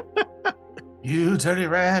 You dirty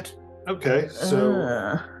rat. Okay,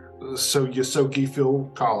 so Yosoki Phil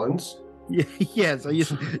Collins. Yeah, so you're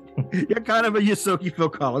kind of a Yosoki Phil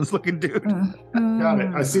Collins looking dude. Got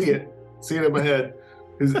it. I see it. See it in my head.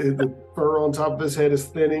 The fur on top of his head is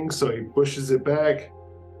thinning, so he pushes it back.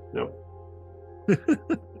 Nope.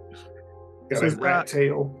 Got a rat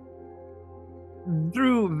tail.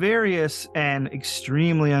 Through various and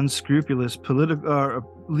extremely unscrupulous political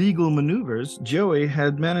legal maneuvers, Joey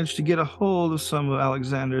had managed to get a hold of some of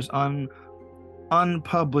Alexander's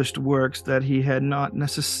unpublished works that he had not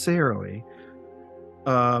necessarily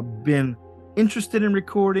been interested in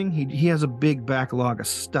recording. He has a big backlog of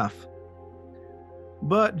stuff.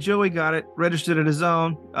 But Joey got it, registered it his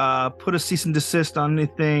own, put a cease and desist on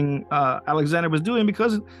anything Alexander was doing,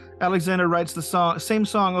 because Alexander writes the same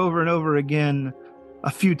song over and over again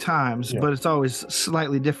a few times, but it's always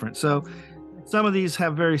slightly different. So some of these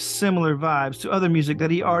have very similar vibes to other music that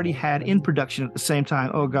he already had in production at the same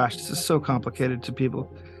time. Oh gosh, this is so complicated to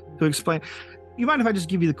people to explain. You mind if I just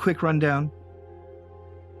give you the quick rundown?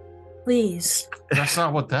 Please. That's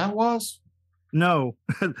not what that was? No,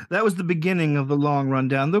 that was the beginning of the long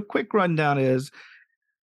rundown. The quick rundown is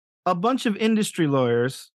a bunch of industry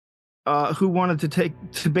lawyers who wanted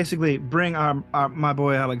to basically bring my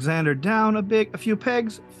boy Alexander down a few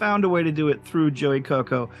pegs, found a way to do it through Joey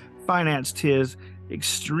Coco, financed his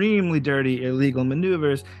extremely dirty illegal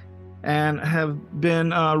maneuvers, and have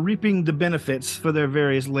been reaping the benefits for their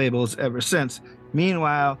various labels ever since.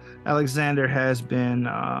 Meanwhile, Alexander has been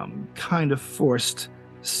kind of forced to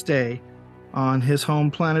stay on his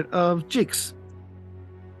home planet of Jix.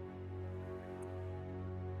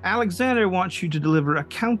 Alexander wants you to deliver a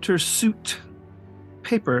countersuit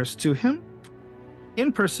papers to him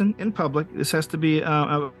in person, in public. This has to be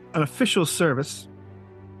an official service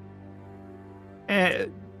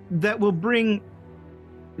that will bring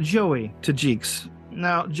Joey to Jeeks.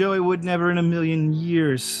 Now, Joey would never in a million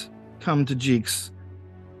years come to Jeeks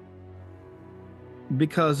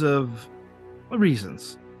because of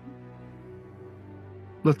reasons.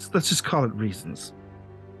 Let's just call it reasons.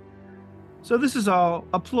 So this is all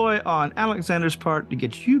a ploy on Alexander's part to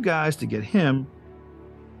get you guys to get him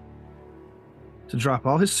to drop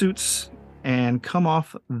all his suits and come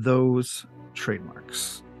off those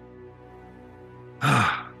trademarks.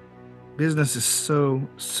 Business is so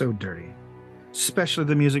dirty, especially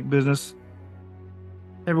the music business.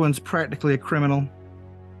 Everyone's practically a criminal,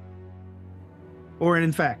 or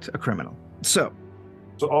in fact, a criminal. So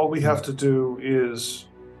all we have to do is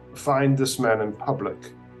find this man in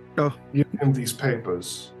public. Oh, give him these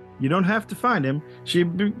papers. You don't have to find him. She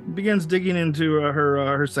begins digging into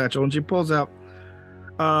her satchel, and she pulls out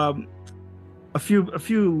a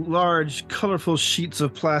few large, colorful sheets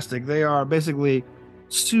of plastic. They are basically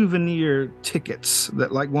souvenir tickets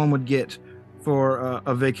that like one would get for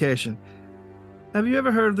a vacation. Have you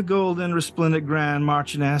ever heard of the golden, resplendent Grand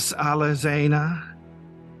Marchioness Alazena?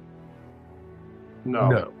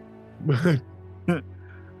 No.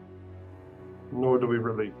 Nor do we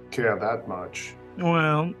really care that much.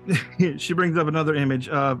 Well, she brings up another image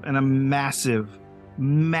of a massive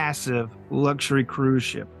luxury cruise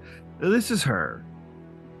ship. This is her.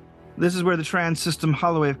 This is where the Trans-System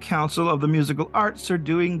Hollowave Council of the Musical Arts are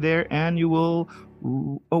doing their annual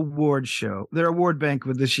award show, their award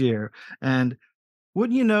banquet this year. And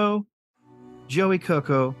wouldn't you know, Joey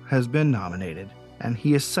Coco has been nominated. And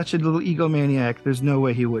he is such a little egomaniac, there's no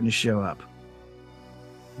way he wouldn't show up.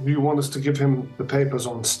 Do you want us to give him the papers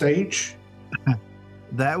on stage?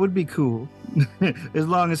 That would be cool. As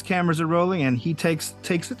long as cameras are rolling and he takes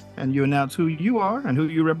it and you announce who you are and who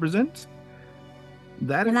you represent.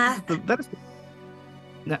 That is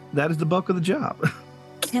the bulk of the job.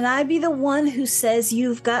 Can I be the one who says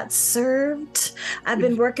you've got served? I've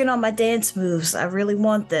been working on my dance moves. I really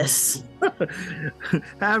want this.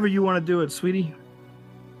 However you want to do it, sweetie.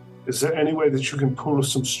 Is there any way that you can pull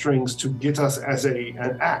some strings to get us as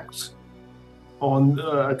an act, on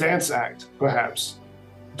a dance act, perhaps,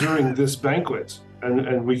 during this banquet,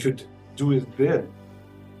 and we could do it then?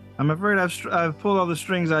 I'm afraid I've pulled all the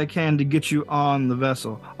strings I can to get you on the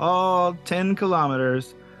vessel. All 10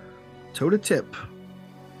 kilometers, toe to tip,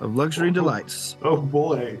 of luxury delights. Oh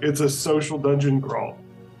boy, it's a social dungeon crawl.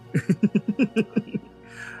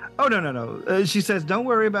 Oh, no. She says, don't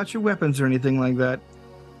worry about your weapons or anything like that.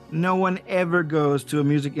 No one ever goes to a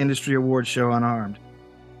music industry award show unarmed.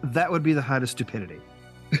 That would be the height of stupidity.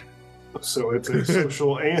 So it's a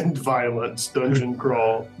social and violence dungeon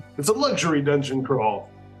crawl. It's a luxury dungeon crawl.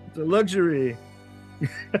 It's a luxury.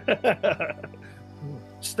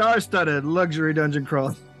 Star-studded luxury dungeon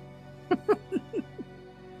crawl.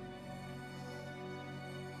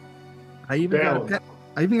 I even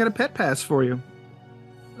got a pet pass for you.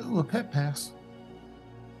 Oh, a pet pass.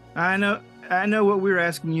 I know what we're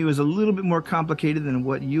asking you is a little bit more complicated than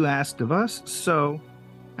what you asked of us. So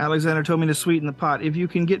Alexander told me to sweeten the pot. If you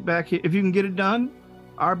can get back here, if you can get it done,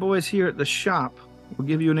 our boys here at the shop will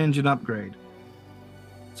give you an engine upgrade.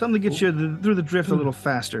 Something to get you through the drift a little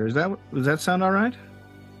faster. Does that sound all right?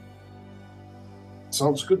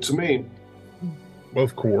 Sounds good to me.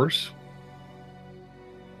 Of course.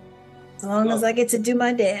 As long as I get to do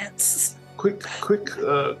my dance. Quick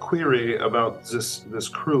query about this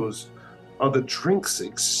cruise. Are the drinks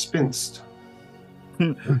expensed?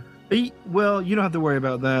 Well, you don't have to worry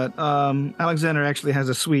about that. Alexander actually has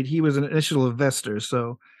a suite. He was an initial investor,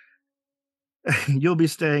 so you'll be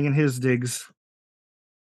staying in his digs.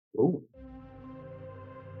 Oh.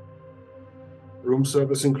 Room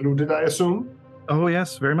service included, I assume? Oh,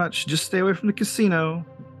 yes, very much. Just stay away from the casino.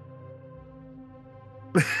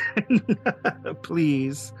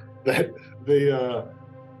 Please.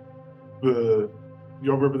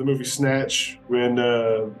 Y'all remember the movie Snatch when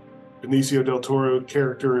Benicio del Toro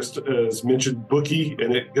character is mentioned Bookie,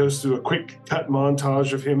 and it goes through a quick cut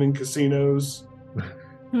montage of him in casinos?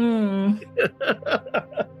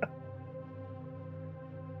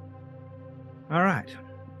 All right.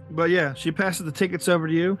 But yeah, she passes the tickets over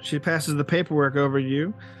to you. She passes the paperwork over to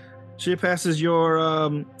you. She passes your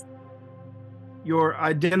your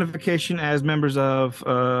identification as members of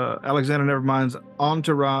Alexander Nevermind's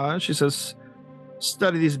entourage. She says,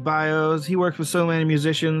 study these bios. He works with so many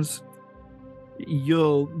musicians.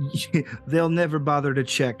 They'll never bother to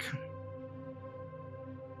check.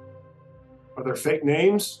 Are there fake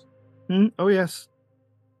names? Oh, yes.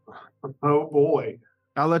 Oh boy.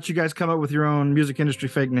 I'll let you guys come up with your own music industry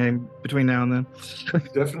fake name between now and then.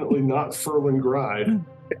 Definitely not Ferlin Gride.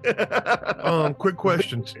 Quick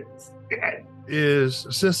question is,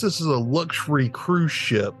 since this is a luxury cruise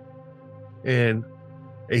ship and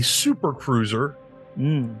a super cruiser,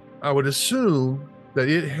 I would assume that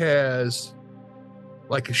it has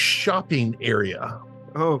like a shopping area.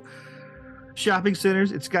 Oh, shopping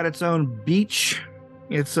centers. It's got its own beach.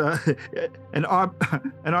 It's an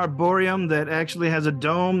arboreum that actually has a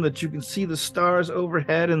dome that you can see the stars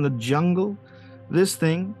overhead in the jungle. This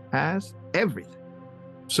thing has everything.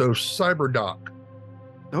 So CyberDoc.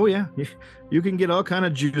 Oh yeah, you can get all kind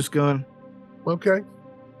of juice going. Okay,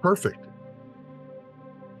 perfect.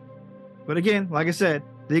 But again, like I said,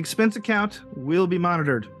 the expense account will be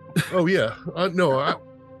monitored. Oh yeah, no,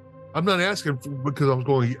 I'm not asking because I'm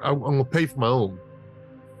going to pay for my own.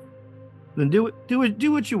 Then do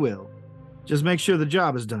what you will. Just make sure the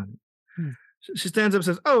job is done. She stands up and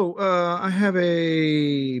says, "Oh, I have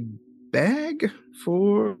a bag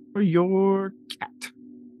for your cat."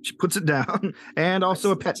 She puts it down, and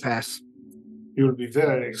also a pet pass. He would be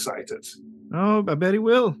very excited. Oh, I bet he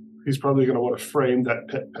will. He's probably going to want to frame that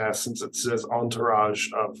pet pass since it says entourage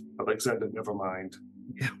of Alexander Nevermind.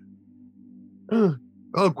 Yeah.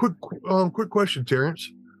 Quick question, Terrence.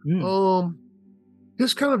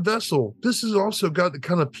 This kind of vessel, this has also got the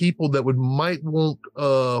kind of people that might want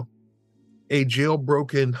a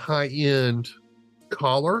jailbroken high-end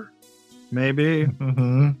collar. Maybe.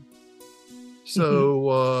 Mm-hmm.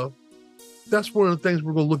 So that's one of the things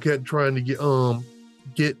we're going to look at trying to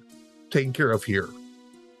get taken care of here.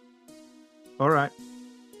 All right.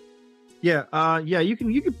 Yeah. You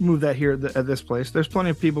can move that here at this place. There's plenty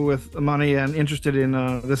of people with money and interested in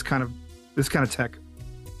this kind of tech.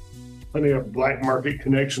 Plenty of black market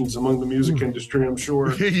connections among the music industry, I'm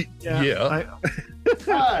sure. Yeah.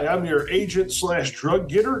 Hi, I'm your agent / drug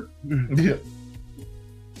getter. Yeah.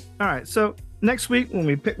 All right. So next week when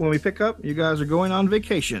we pick up, you guys are going on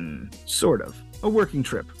vacation, sort of a working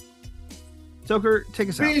trip. Toker, take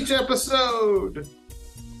us out. Beach episode.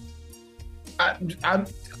 I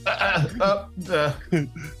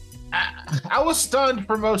was stunned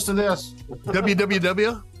for most of this.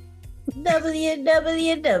 www. www.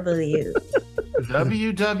 www.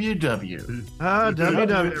 www.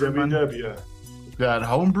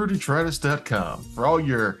 For all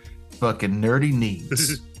your fucking nerdy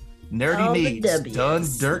needs. Nerdy All the needs W's. done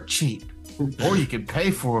dirt cheap. Or you can pay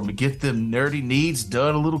for them to get them nerdy needs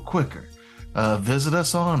done a little quicker. Visit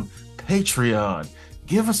us on Patreon.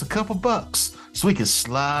 Give us a couple bucks so we can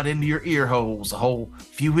slide into your ear holes a whole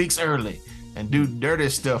few weeks early and do dirty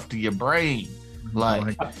stuff to your brain.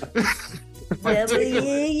 Like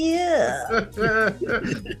yeah.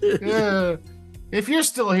 If you're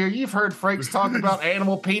still here, you've heard Frakes talk about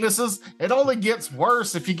animal penises. It only gets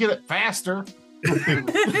worse if you get it faster.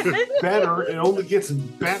 Better. It only gets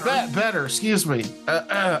better. Better, excuse me. All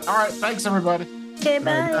right, thanks everybody. Okay,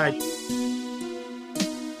 bye. Bye.